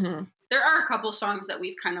lot. Mm-hmm. There are a couple songs that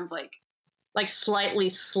we've kind of like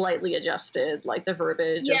slightly adjusted, like the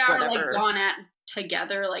verbiage. Yeah, or whatever. Or like gone at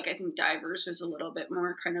together. Like I think Divers was a little bit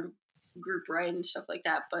more kind of group write and stuff like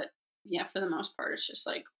that. But yeah, for the most part, it's just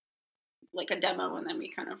like a demo, and then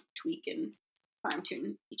we kind of tweak and fine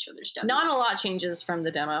tune each other's demo. Not a lot changes from the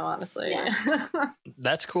demo, honestly. Yeah.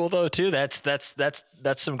 That's cool though too. That's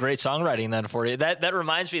some great songwriting then for you. That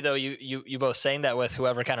reminds me though, you both saying that with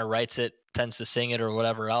whoever kind of writes it tends to sing it or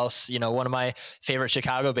whatever else. One of my favorite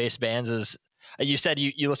Chicago-based bands is, you said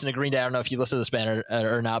you listen to Green Day. I don't know if you listen to this band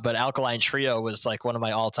or not, but Alkaline Trio was like one of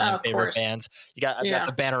my all-time favorite bands. I've got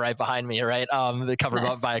the banner right behind me, right? Covered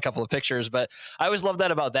up by a couple of pictures, but I always loved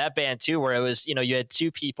that about that band too, where it was, you had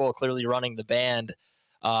two people clearly running the band,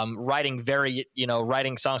 writing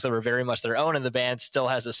writing songs that were very much their own, and the band still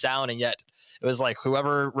has a sound, and yet it was like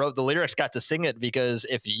whoever wrote the lyrics got to sing it, because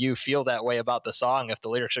if you feel that way about the song, if the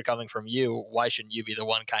lyrics are coming from you, why shouldn't you be the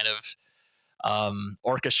one kind of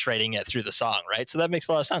orchestrating it through the song, right? So that makes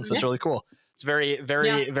a lot of sense. That's really cool. It's very,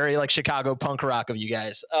 very, very like Chicago punk rock of you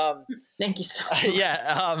guys. Thank you so much.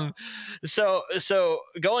 Yeah. So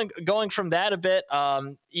going from that a bit,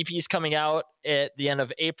 EP's coming out at the end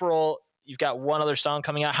of April. You've got one other song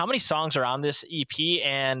coming out. How many songs are on this EP?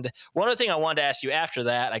 And one other thing I wanted to ask you after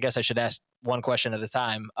that, I guess I should ask one question at a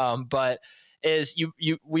time. But is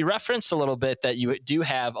we referenced a little bit that you do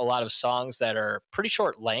have a lot of songs that are pretty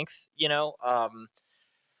short length,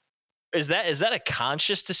 is that a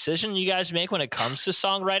conscious decision you guys make when it comes to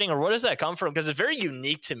songwriting, or where does that come from? Because it's very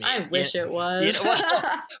unique to me. I wish it was.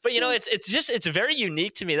 But it's very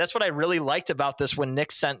unique to me. That's what I really liked about this when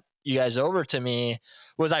Nick sent you guys over to me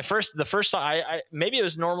was the first song I maybe it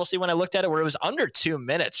was Normalcy when I looked at it, where it was under 2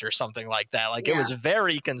 minutes or something like that. Like it was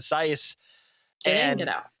very concise. Get in, get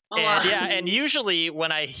out. And yeah, and usually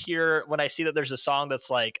when I see that there's a song that's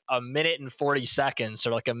like a minute and 40 seconds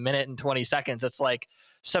or like a minute and 20 seconds, it's like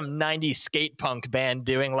some 90s skate punk band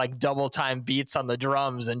doing like double time beats on the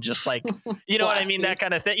drums and just like, you know what I mean? Beats. That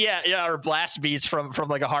kind of thing. Yeah. Or blast beats from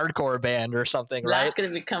like a hardcore band or something, right? That's going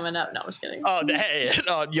to be coming up. No, I was kidding. Oh, hey,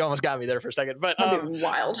 you almost got me there for a second, but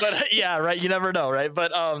wild. But yeah, right. You never know, right?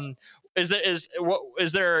 But is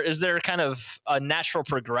there kind of a natural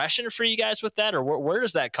progression for you guys with that, or where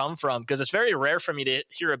does that come from? Because it's very rare for me to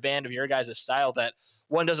hear a band of your guys' style that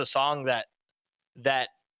one does a song that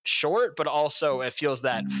short, but also it feels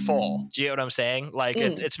that full. Do you know what I'm saying? Like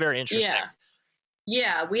it's very interesting.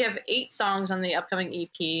 Yeah, we have 8 songs on the upcoming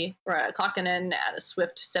EP. We're clocking in at a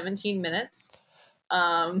swift 17 minutes.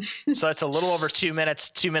 So that's a little over 2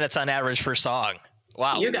 minutes on average per song.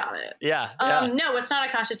 Wow. You got it. Yeah. No, it's not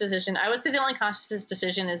a conscious decision. I would say the only conscious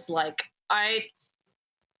decision is like, I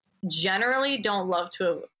generally don't love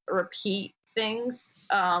to repeat things.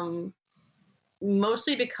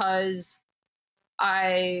 Mostly because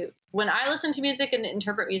when I listen to music and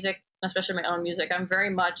interpret music, especially my own music, I'm very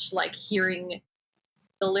much like hearing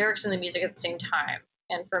the lyrics and the music at the same time.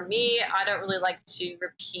 And for me, I don't really like to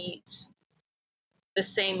repeat the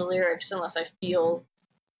same lyrics unless I feel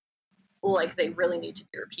like they really need to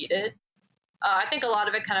be repeated. I think a lot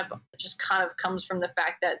of it kind of comes from the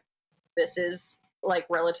fact that this is like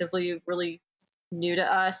relatively really new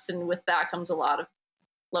to us, and with that comes a lot of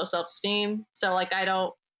low self-esteem. So like I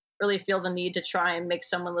don't really feel the need to try and make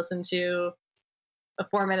someone listen to a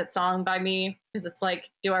 4-minute song by me, because it's like,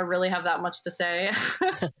 do I really have that much to say?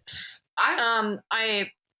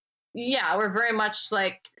 We're very much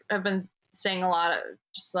like, I've been saying a lot of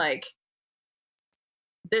just like,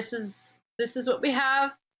 this is what we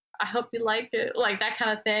have. I hope you like it, like that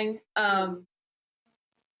kind of thing. I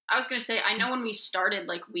was going to say, I know when we started,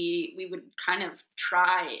 like we would kind of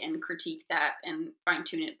try and critique that and fine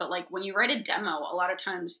tune it. But like when you write a demo, a lot of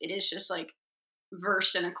times it is just like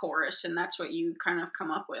verse and a chorus, and that's what you kind of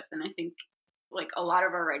come up with. And I think like a lot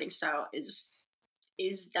of our writing style is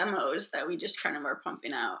demos that we just kind of are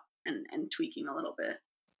pumping out and tweaking a little bit.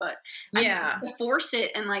 But yeah, to force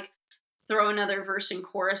it and like throw another verse and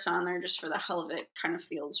chorus on there just for the hell of it kind of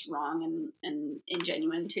feels wrong and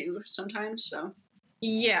ingenuine too sometimes. So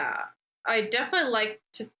yeah, I definitely like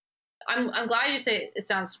to. I'm glad you say it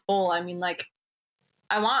sounds full. I mean, like,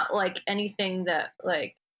 I want like anything that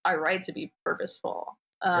like I write to be purposeful.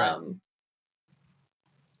 Right.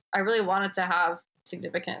 I really want it to have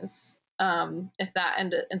significance. If that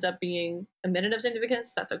ends up being a minute of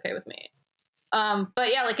significance, that's okay with me.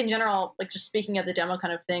 But yeah, like in general, like just speaking of the demo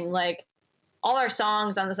kind of thing, like all our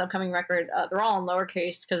songs on this upcoming record, they're all in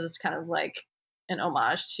lowercase because it's kind of like an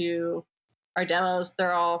homage to our demos.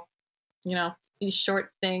 They're all, these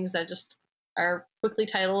short things that just are quickly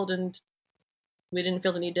titled, and we didn't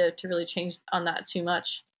feel the need to really change on that too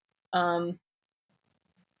much. Yeah.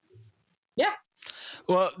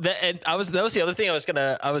 Well, that was the other thing I was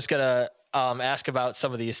gonna ask about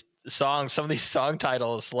some of these song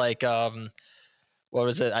titles, like what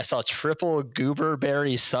was it? I saw Triple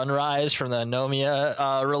Gooberberry Sunrise from the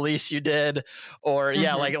Anomia release you did, or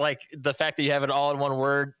like the fact that you have it all in one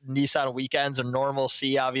word, Nissan Weekends, or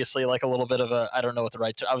Normalcy, obviously like a little bit of I don't know what the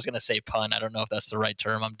right term, I was gonna say pun, I don't know if that's the right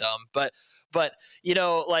term, I'm dumb, but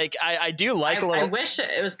like I do like a little. I wish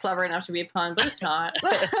it was clever enough to be a pun, but it's not.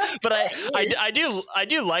 But I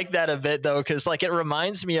do like that a bit though, because like it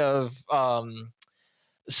reminds me of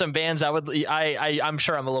some bands I'm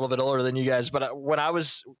sure I'm a little bit older than you guys, but when I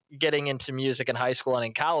was getting into music in high school and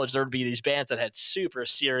in college, there would be these bands that had super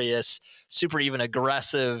serious, super even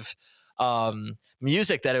aggressive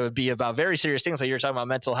music, that it would be about very serious things, like you're talking about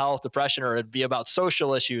mental health, depression, or it'd be about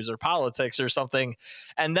social issues or politics or something.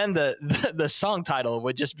 And then the song title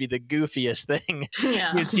would just be the goofiest thing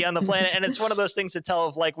you'd see on the planet. And it's one of those things to tell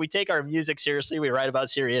of like, we take our music seriously, we write about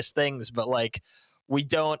serious things, but like we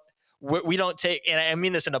don't take, and I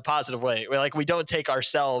mean this in a positive way, we don't take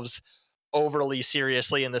ourselves overly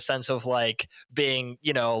seriously in the sense of like being,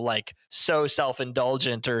 like so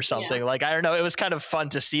self-indulgent or something. Yeah. Like, I don't know. It was kind of fun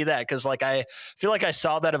to see that, because like I feel like I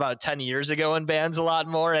saw that about 10 years ago in bands a lot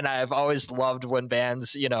more. And I've always loved when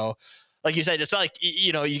bands, like you said, it's not like,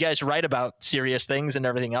 you guys write about serious things and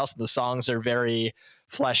everything else. The songs are very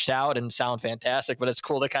fleshed out and sound fantastic, but it's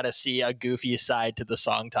cool to kind of see a goofy side to the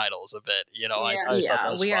song titles a bit.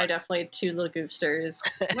 We are definitely two little goofsters.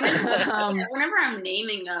 Whenever I'm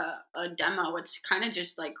naming a demo, it's kind of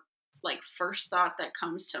just like first thought that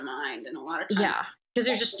comes to mind. And a lot of times Because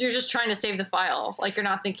you're just trying to save the file. Like you're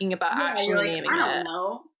not thinking about actually like, naming I don't it.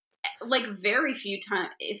 know. Like very few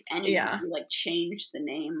times, if any, have you like changed the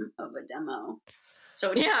name of a demo.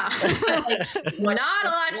 So yeah, like, not a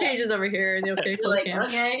lot of changes over here in the OK Cool like, camp.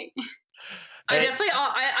 okay. I definitely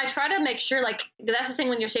I try to make sure, like, that's the thing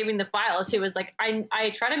when you're saving the file too, is like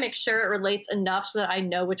I try to make sure it relates enough so that I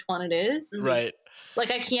know which one it is. Right.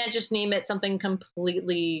 Like I can't just name it something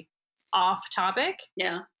completely off topic.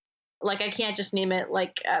 Yeah. Like I can't just name it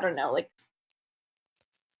like, I don't know, like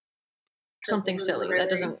something silly that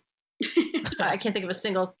doesn't I can't think of a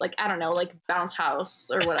single, like, I don't know, like Bounce House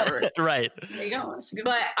or whatever. Right. There you go. That's a good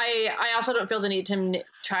But I also don't feel the need to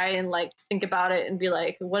try and like think about it and be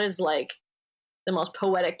like, what is like the most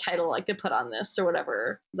poetic title I could put on this or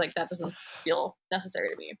whatever. Like that doesn't feel necessary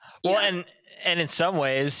to me. Well, and in some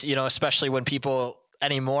ways, you know, especially when people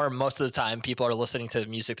anymore, most of the time people are listening to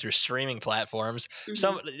music through streaming platforms.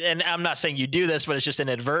 And I'm not saying you do this, but it's just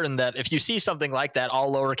inadvertent that if you see something like that,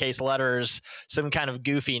 all lowercase letters, some kind of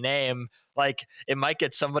goofy name, like it might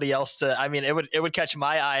get somebody else to, I mean, it would catch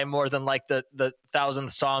my eye more than like the 1,000th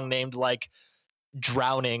song named like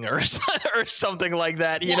Drowning or something like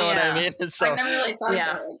that. You know what I mean? So I never really thought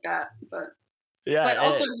about it like that, but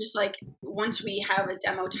also just like once we have a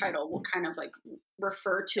demo title, we'll kind of like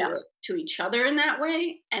refer to it to each other in that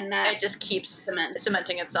way, and that it just keeps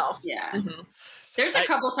cementing itself. Yeah. There's a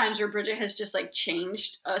couple times where Bridget has just like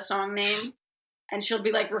changed a song name, and she'll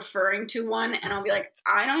be like referring to one, and I'll be like,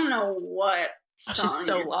 I don't know what song. She's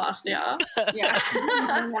so lost. Yeah.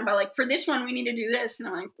 But like for this one, we need to do this, and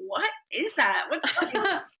I'm like, what is that? What's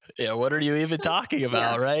that? Yeah. What are you even talking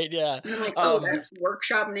about? Right? Yeah. And I'm like, oh, that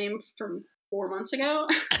workshop name from 4 months ago.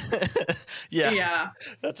 Yeah.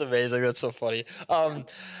 That's amazing. That's so funny.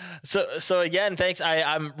 So again, thanks.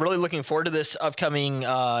 I'm really looking forward to this upcoming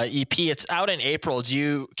EP. It's out in April.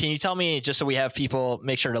 Can you tell me, just so we have people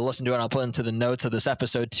make sure to listen to it, and I'll put into the notes of this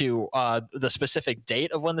episode too, the specific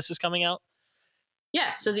date of when this is coming out?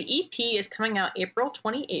 Yes. So the EP is coming out April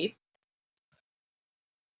 28th.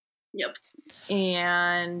 Yep.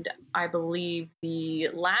 And I believe the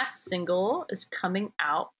last single is coming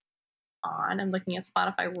out on, I'm looking at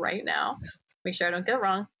Spotify right now, make sure I don't get it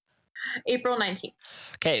wrong, April 19th.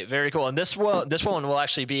 Okay, very cool. And this one will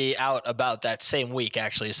actually be out about that same week,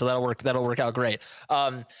 actually. So that'll work out great.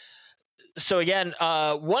 So again,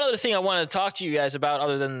 one other thing I wanted to talk to you guys about,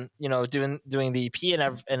 other than, you know, doing the EP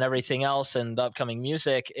and everything else and the upcoming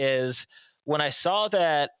music, is when I saw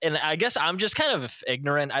that, and I guess I'm just kind of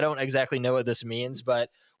ignorant, I don't exactly know what this means, but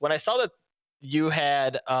when I saw that you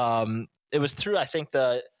had, it was through, I think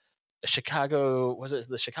the Chicago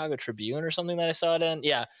Tribune or something that I saw it in.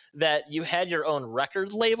 Yeah. That you had your own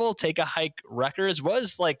record label, Take a Hike Records. What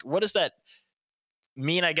does that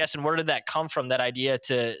mean, I guess? And where did that come from, that idea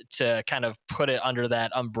to kind of put it under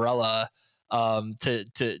that umbrella,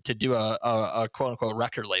 to do a quote unquote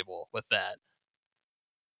record label with that?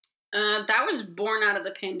 That was born out of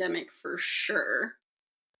the pandemic for sure.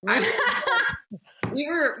 We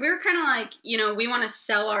were kind of like, you know, we want to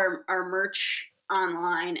sell our merch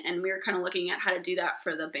online, and we were kind of looking at how to do that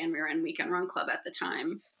for the band we were in, Weekend Run Club at the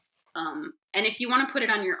time. And if you want to put it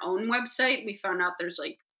on your own website, we found out there's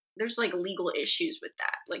legal issues with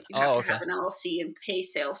that. Like you have to have an LLC and pay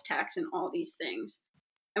sales tax and all these things.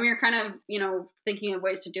 And we were kind of, you know, thinking of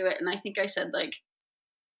ways to do it. And I think I said, like,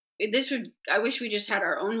 I wish we just had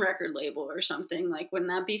our own record label or something. Like,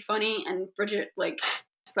 wouldn't that be funny? And Bridget, like,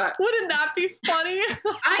 thought, would it not be funny?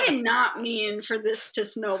 I did not mean for this to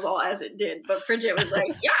snowball as it did, but Bridget was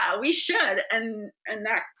like, yeah, we should. And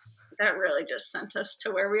that really just sent us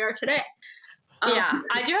to where we are today. Yeah,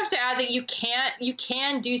 I do have to add that you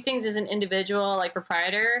can do things as an individual, like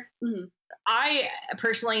proprietor. Mm-hmm. I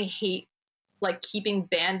personally hate like keeping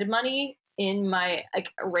band money in my like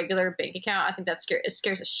regular bank account. I think it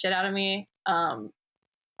scares the shit out of me.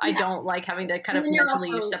 I don't like having to kind of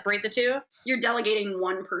mentally separate the two. You're delegating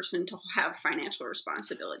one person to have financial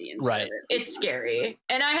responsibility instead. Right. It's scary.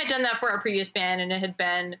 And I had done that for our previous band, and it had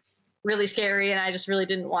been really scary, and I just really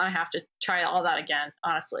didn't want to have to try all that again,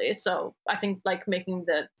 honestly. So I think like making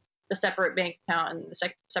the separate bank account and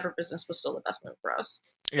the separate business was still the best move for us.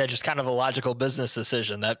 Yeah, just kind of a logical business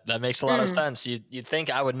decision. That makes a lot of sense. You'd think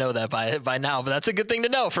I would know that by now, but that's a good thing to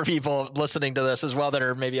know for people listening to this as well that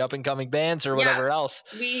are maybe up and coming bands or whatever else.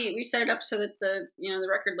 We set it up so that the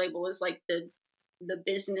record label is like the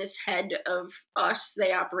business head of us.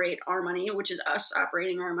 They operate our money, which is us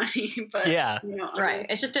operating our money. But right.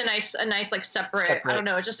 It's just a nice like separate. I don't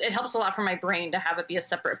know. It helps a lot for my brain to have it be a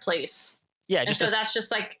separate place. Yeah, so that's just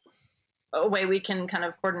like a way we can kind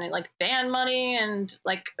of coordinate like band money and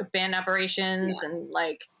like band operations and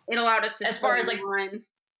like It allowed us to as far as like online.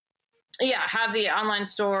 have the online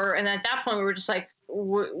store, and then at that point we were just like,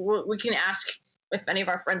 we can ask if any of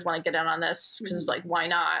our friends want to get in on this, because like, why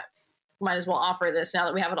not? Might as well offer this now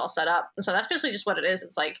that we have it all set up. And so that's basically just what it is.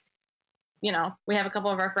 It's like, we have a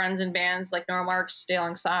couple of our friends in bands like Nora Marks,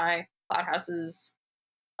 Dale Psy, Cloud Houses,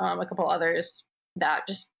 a couple others that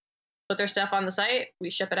just put their stuff on the site. We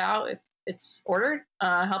ship it out if it's ordered,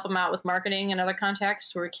 help them out with marketing and other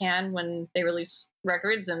contacts where we can when they release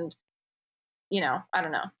records. And, I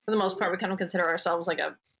don't know. For the most part, we kind of consider ourselves like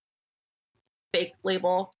a fake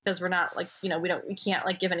label, because we're not like, we can't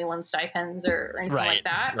like give anyone stipends or anything like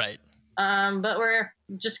that. Right. But we're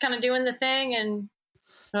just kind of doing the thing, and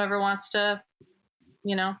whoever wants to,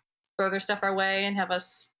 throw their stuff our way and have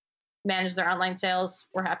us manage their online sales,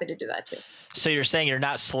 we're happy to do that too. So you're saying you're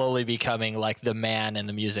not slowly becoming like the man in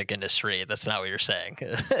the music industry. That's not what you're saying.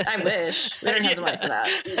 I wish. We don't have the money for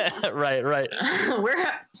that. Right.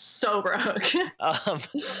 We're so broke.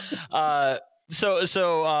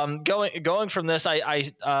 Going from this,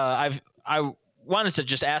 I wanted to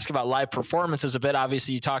just ask about live performances a bit.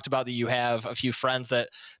 Obviously, you talked about that you have a few friends that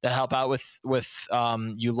help out with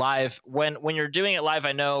you live. When you're doing it live,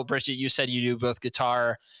 I know, Bridget, you said you do both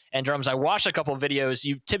guitar and drums. I watched a couple of videos.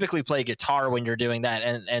 You typically play guitar when you're doing that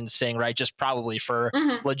and sing, right? Just probably for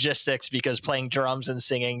logistics, because playing drums and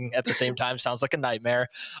singing at the same time sounds like a nightmare.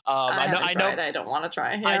 I know. I don't want to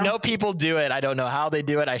try. I know people do it. I don't know how they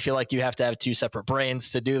do it. I feel like you have to have two separate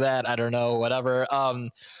brains to do that. I don't know, whatever.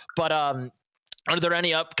 Are there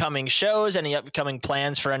any upcoming shows, any upcoming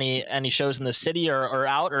plans for any shows in the city or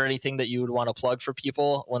out, or anything that you would want to plug for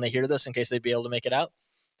people when they hear this in case they'd be able to make it out?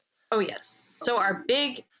 Oh, yes. So our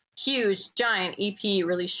big, huge, giant EP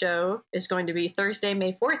release show is going to be Thursday,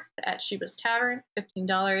 May 4th at Stiebris Tavern,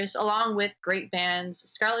 $15, along with great bands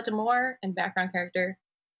Scarlett D'Amour and background character.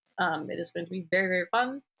 It is going to be very, very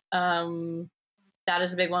fun. That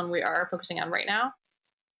is a big one we are focusing on right now.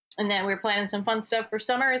 And then we're planning some fun stuff for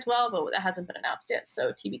summer as well, but that hasn't been announced yet,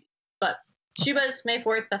 so TBD. But Stiebris, May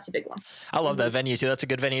 4th, that's a big one. I love that venue too. That's a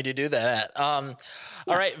good venue to do that at. All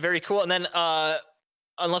right, very cool. And then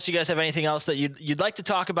unless you guys have anything else that you'd like to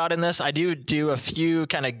talk about in this, I do a few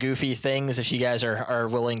kind of goofy things if you guys are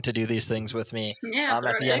willing to do these things with me at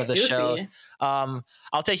the end of the show.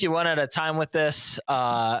 I'll take you one at a time with this.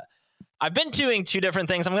 I've been doing two different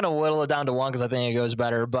things. I'm going to whittle it down to one because I think it goes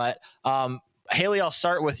better. But Haley, I'll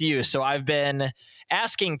start with you. So I've been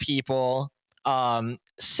asking people,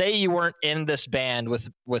 say you weren't in this band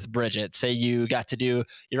with Bridget, say you got to do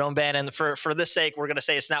your own band. And for this sake, we're going to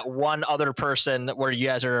say it's not one other person where you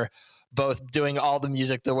guys are both doing all the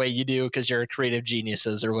music the way you do because you're creative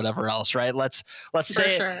geniuses or whatever else, right? Let's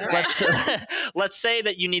say let's say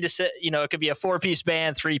that you need to sit, it could be a 4-piece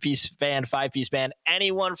band, 3-piece band, 5-piece band,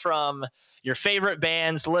 anyone from your favorite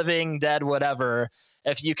bands, living, dead, whatever.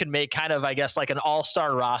 If you could make kind of, I guess, like an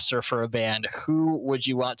all-star roster for a band, who would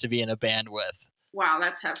you want to be in a band with? Wow,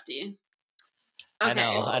 that's hefty. Okay. I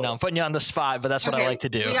know. I'm putting you on the spot, but that's what I like to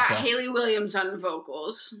do. We got Haley Williams on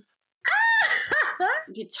vocals.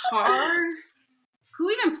 Guitar? Who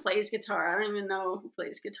even plays guitar? I don't even know who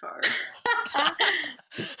plays guitar.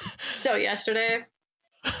 So yesterday.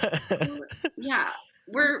 Yeah.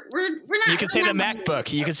 We're not. You can say the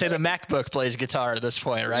MacBook. You can say the MacBook plays guitar at this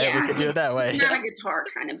point, right? Yeah, we can do it that way. It's not a guitar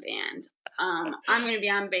kind of band. I'm going to be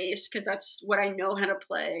on bass because that's what I know how to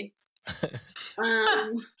play.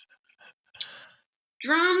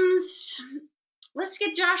 Drums. Let's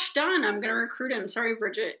get Josh Dunn. I'm going to recruit him. Sorry,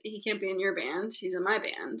 Bridget. He can't be in your band. He's in my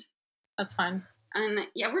band. That's fine. And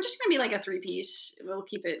yeah, we're just going to be like a 3-piece. We'll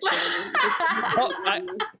keep it chill.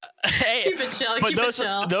 Hey, keep it chill. But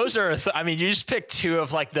those are, you just picked two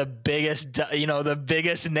of like the biggest, the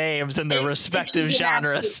biggest names in their respective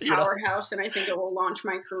genres. Powerhouse, and I think it will launch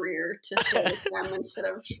my career to stay with them instead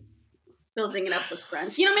of building it up with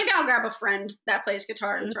friends. Maybe I'll grab a friend that plays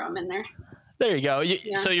guitar and throw them in there. There you go.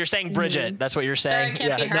 So you're saying Bridget? Mm-hmm. That's what you're saying? Sorry,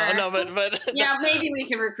 can't be her. No, but yeah, maybe we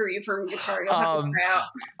can recruit you for guitar. You'll have to try out.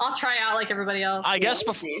 I'll try out like everybody else. I guess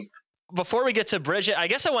before we get to Bridget, I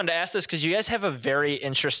guess I wanted to ask this because you guys have a very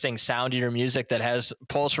interesting sound in your music that has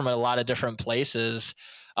pulls from a lot of different places.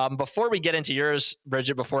 Before we get into yours,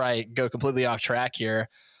 Bridget, before I go completely off track here,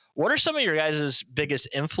 what are some of your guys' biggest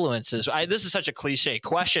influences? This is such a cliche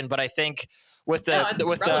question, but I think with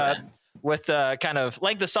the kind of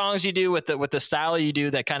like the songs you do with the style you do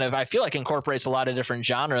that kind of, I feel like incorporates a lot of different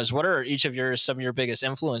genres. What are some of your biggest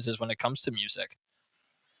influences when it comes to music?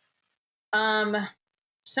 Some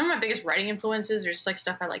of my biggest writing influences are just like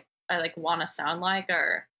stuff I want to sound like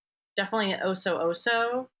are definitely Oso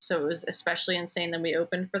Oso. So it was especially insane that we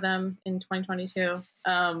opened for them in 2022.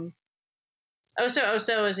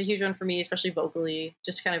 Oso is a huge one for me, especially vocally.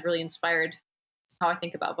 Just kind of really inspired how I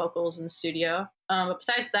think about vocals in the studio. But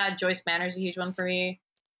besides that, Joyce Manor is a huge one for me.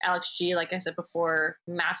 Alex G, like I said before,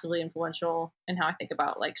 massively influential in how I think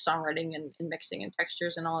about like songwriting and mixing and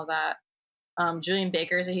textures and all of that. Julian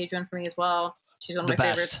Baker is a huge one for me as well. She's one of my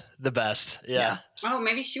favorites. The best. Yeah. Oh,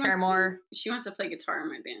 maybe she wants Paramore. she wants to play guitar in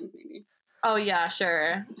my band, maybe. Oh yeah,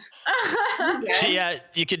 sure.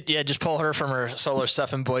 You could just pull her from her solo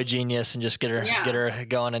stuff in Boy Genius and just get her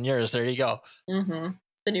going on yours. There you go. Mm-hmm.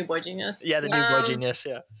 The new Boy Genius. Yeah, the new Boy Genius.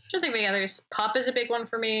 Yeah. Trying to think of any others. Pop is a big one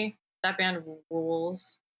for me. That band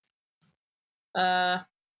rules. That's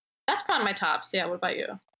probably my tops. Yeah. What about you?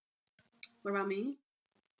 What about me?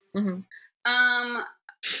 Mm-hmm.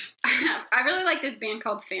 I really like this band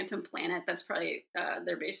called Phantom Planet. That's probably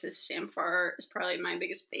their bassist Sam Farr is probably my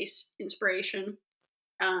biggest bass inspiration.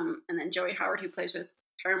 And then Joey Howard, who plays with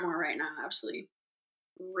Paramore right now, absolutely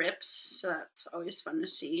rips. So that's always fun to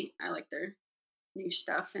see. I like their new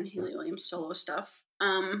stuff and Haley Williams solo stuff.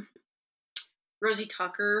 Rosie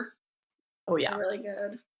Tucker. Oh yeah, really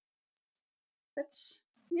good. That's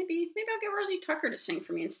maybe I'll get Rosie Tucker to sing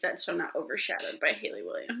for me instead, so I'm not overshadowed by Haley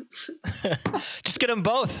Williams. Just get them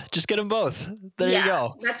both. There you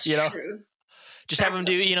go. That's true. Just have them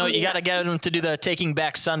do, you got to get them to do the Taking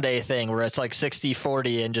Back Sunday thing where it's like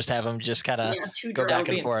 60-40 and just have them just kind of go back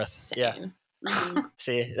and forth. Insane. Yeah. Mm-hmm.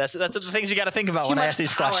 See, that's the things you got to think about when I ask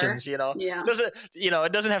these questions, Yeah.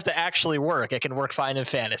 It doesn't have to actually work. It can work fine in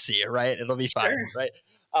fantasy, right? It'll be fine, right?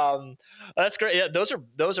 That's great. Yeah,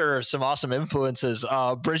 those are some awesome influences.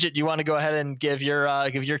 Bridget, do you want to go ahead and give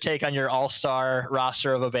your take on your all-star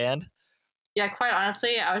roster of a band? Yeah, quite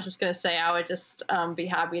honestly, I was just gonna say I would just be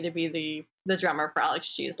happy to be the drummer for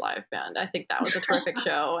Alex G's live band. I think that was a terrific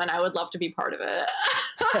show, and I would love to be part of it.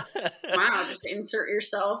 Wow, just insert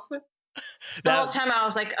yourself. The whole time I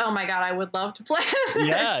was like, oh my god, I would love to play.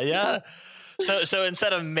 Yeah. So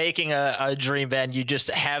instead of making a dream band, you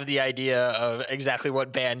just have the idea of exactly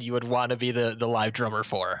what band you would want to be the live drummer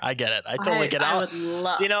for. I get it. I totally get it. I would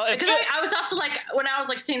love, because I was also like, when I was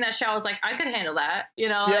like seeing that show, I was like, I could handle that.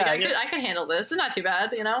 I could handle this. It's not too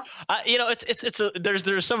bad.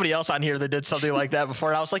 There's somebody else on here that did something like that before,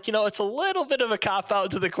 and I was like, it's a little bit of a cop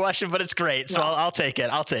out to the question, but it's great. So I'll take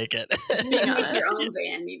it. Just make your own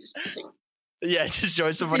band. You just just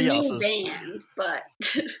join somebody else's band, but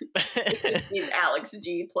it's Alex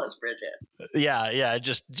G plus Bridget. Yeah.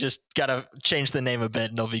 Just gotta change the name a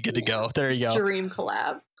bit, and it'll be good to go. There you go. Dream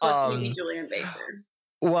collab plus maybe Julian Baker.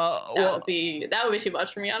 That would be too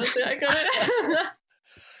much for me, honestly. I couldn't.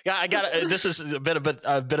 Yeah, I got. This is a bit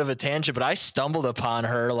of a tangent, but I stumbled upon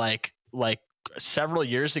her like several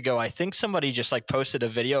years ago. I think somebody just like posted a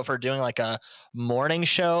video of her doing like a morning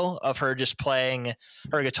show of her just playing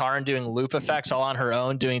her guitar and doing loop effects all on her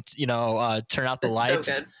own, doing turn out the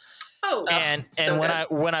lights. So good. Oh, and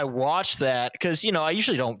when I watched that, because I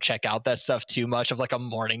usually don't check out that stuff too much of like a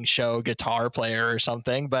morning show guitar player or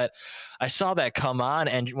something, but I saw that come on,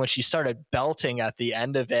 and when she started belting at the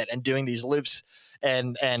end of it and doing these loops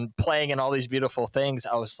and playing in all these beautiful things,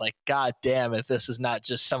 I was like, God damn it, this is not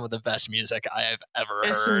just some of the best music I have ever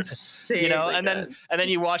heard. Insanely and then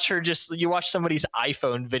you watch somebody's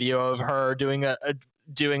iPhone video of her doing a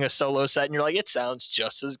solo set, and you're like, it sounds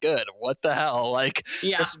just as good. What the hell? Like,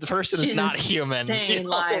 this person is not human.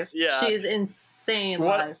 Live. Yeah, she's insane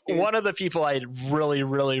live. One of the people I really,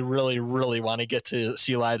 really, really, really want to get to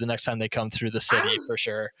see live the next time they come through the city, for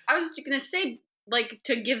sure. I was gonna say, like,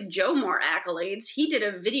 to give Joe more accolades, he did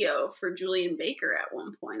a video for Julian Baker at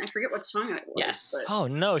one point. I forget what song it was. Yes. But oh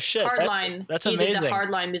no shit. Hardline. That's he amazing. He did the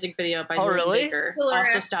Hardline music video by Julian Baker.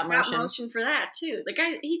 Also stop motion for that too. The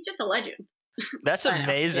guy, he's just a legend. That's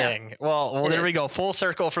amazing. Yeah. Well, there we go. Full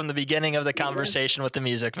circle from the beginning of the conversation with the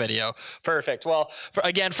music video. Perfect. Well, for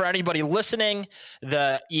anybody listening,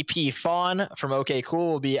 the EP Fawn from OK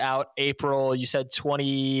Cool will be out April, you said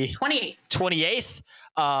 28th.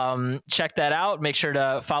 Check that out. Make sure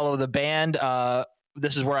to follow the band.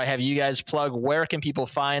 This is where I have you guys plug. Where can people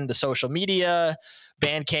find the social media,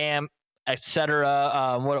 Bandcamp,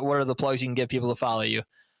 etc.? What are the plugs you can give people to follow you?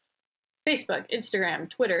 Facebook, Instagram,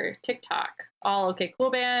 Twitter, TikTok, all OK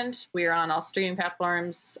Cool Band. We are on all streaming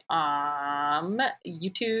platforms.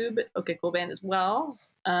 YouTube, OK Cool Band as well.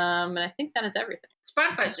 And I think that is everything.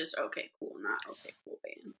 Spotify's just OK Cool, not OK Cool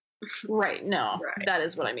Band. Right. No, that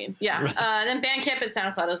is what I mean. Yeah. And then Bandcamp and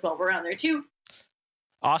SoundCloud as well. We're on there too.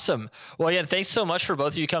 Awesome. Well, yeah, thanks so much for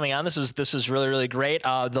both of you coming on. This was really, really great.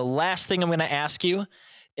 The last thing I'm going to ask you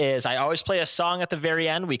is I always play a song at the very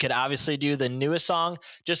end. We could obviously do the newest song.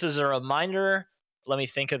 Just as a reminder, let me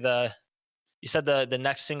think of the You said the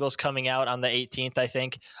next single's coming out on the 18th, I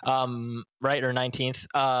think, right, or 19th.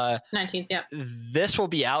 19th, yeah. This will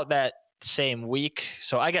be out that same week,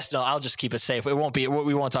 so I guess no, I'll just keep it safe. It won't be.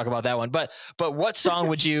 We won't talk about that one. But what song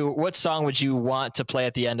would you want to play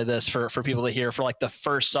at the end of this for people to hear, for like the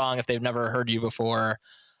first song if they've never heard you before,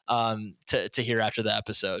 to hear after the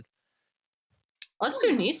episode? Let's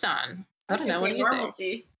do Nissan. I don't know. What do you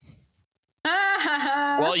Normalcy.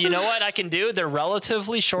 Well, you know what I can do? They're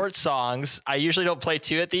relatively short songs. I usually don't play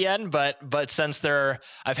two at the end, but since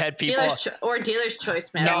I've had people dealer's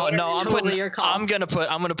choice, man. No, I'm gonna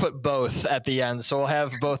put both at the end. So we'll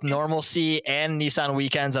have both Normalcy and Nissan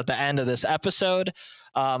Weekends at the end of this episode.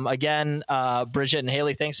 Again, Bridget and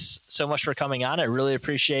Haley, thanks so much for coming on. I really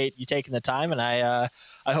appreciate you taking the time, and I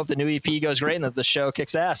hope the new EP goes great and that the show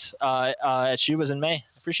kicks ass at Stiebris in May.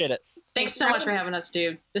 Appreciate it. Thanks so much for having us,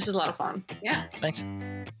 dude. This was a lot of fun. Yeah. Thanks.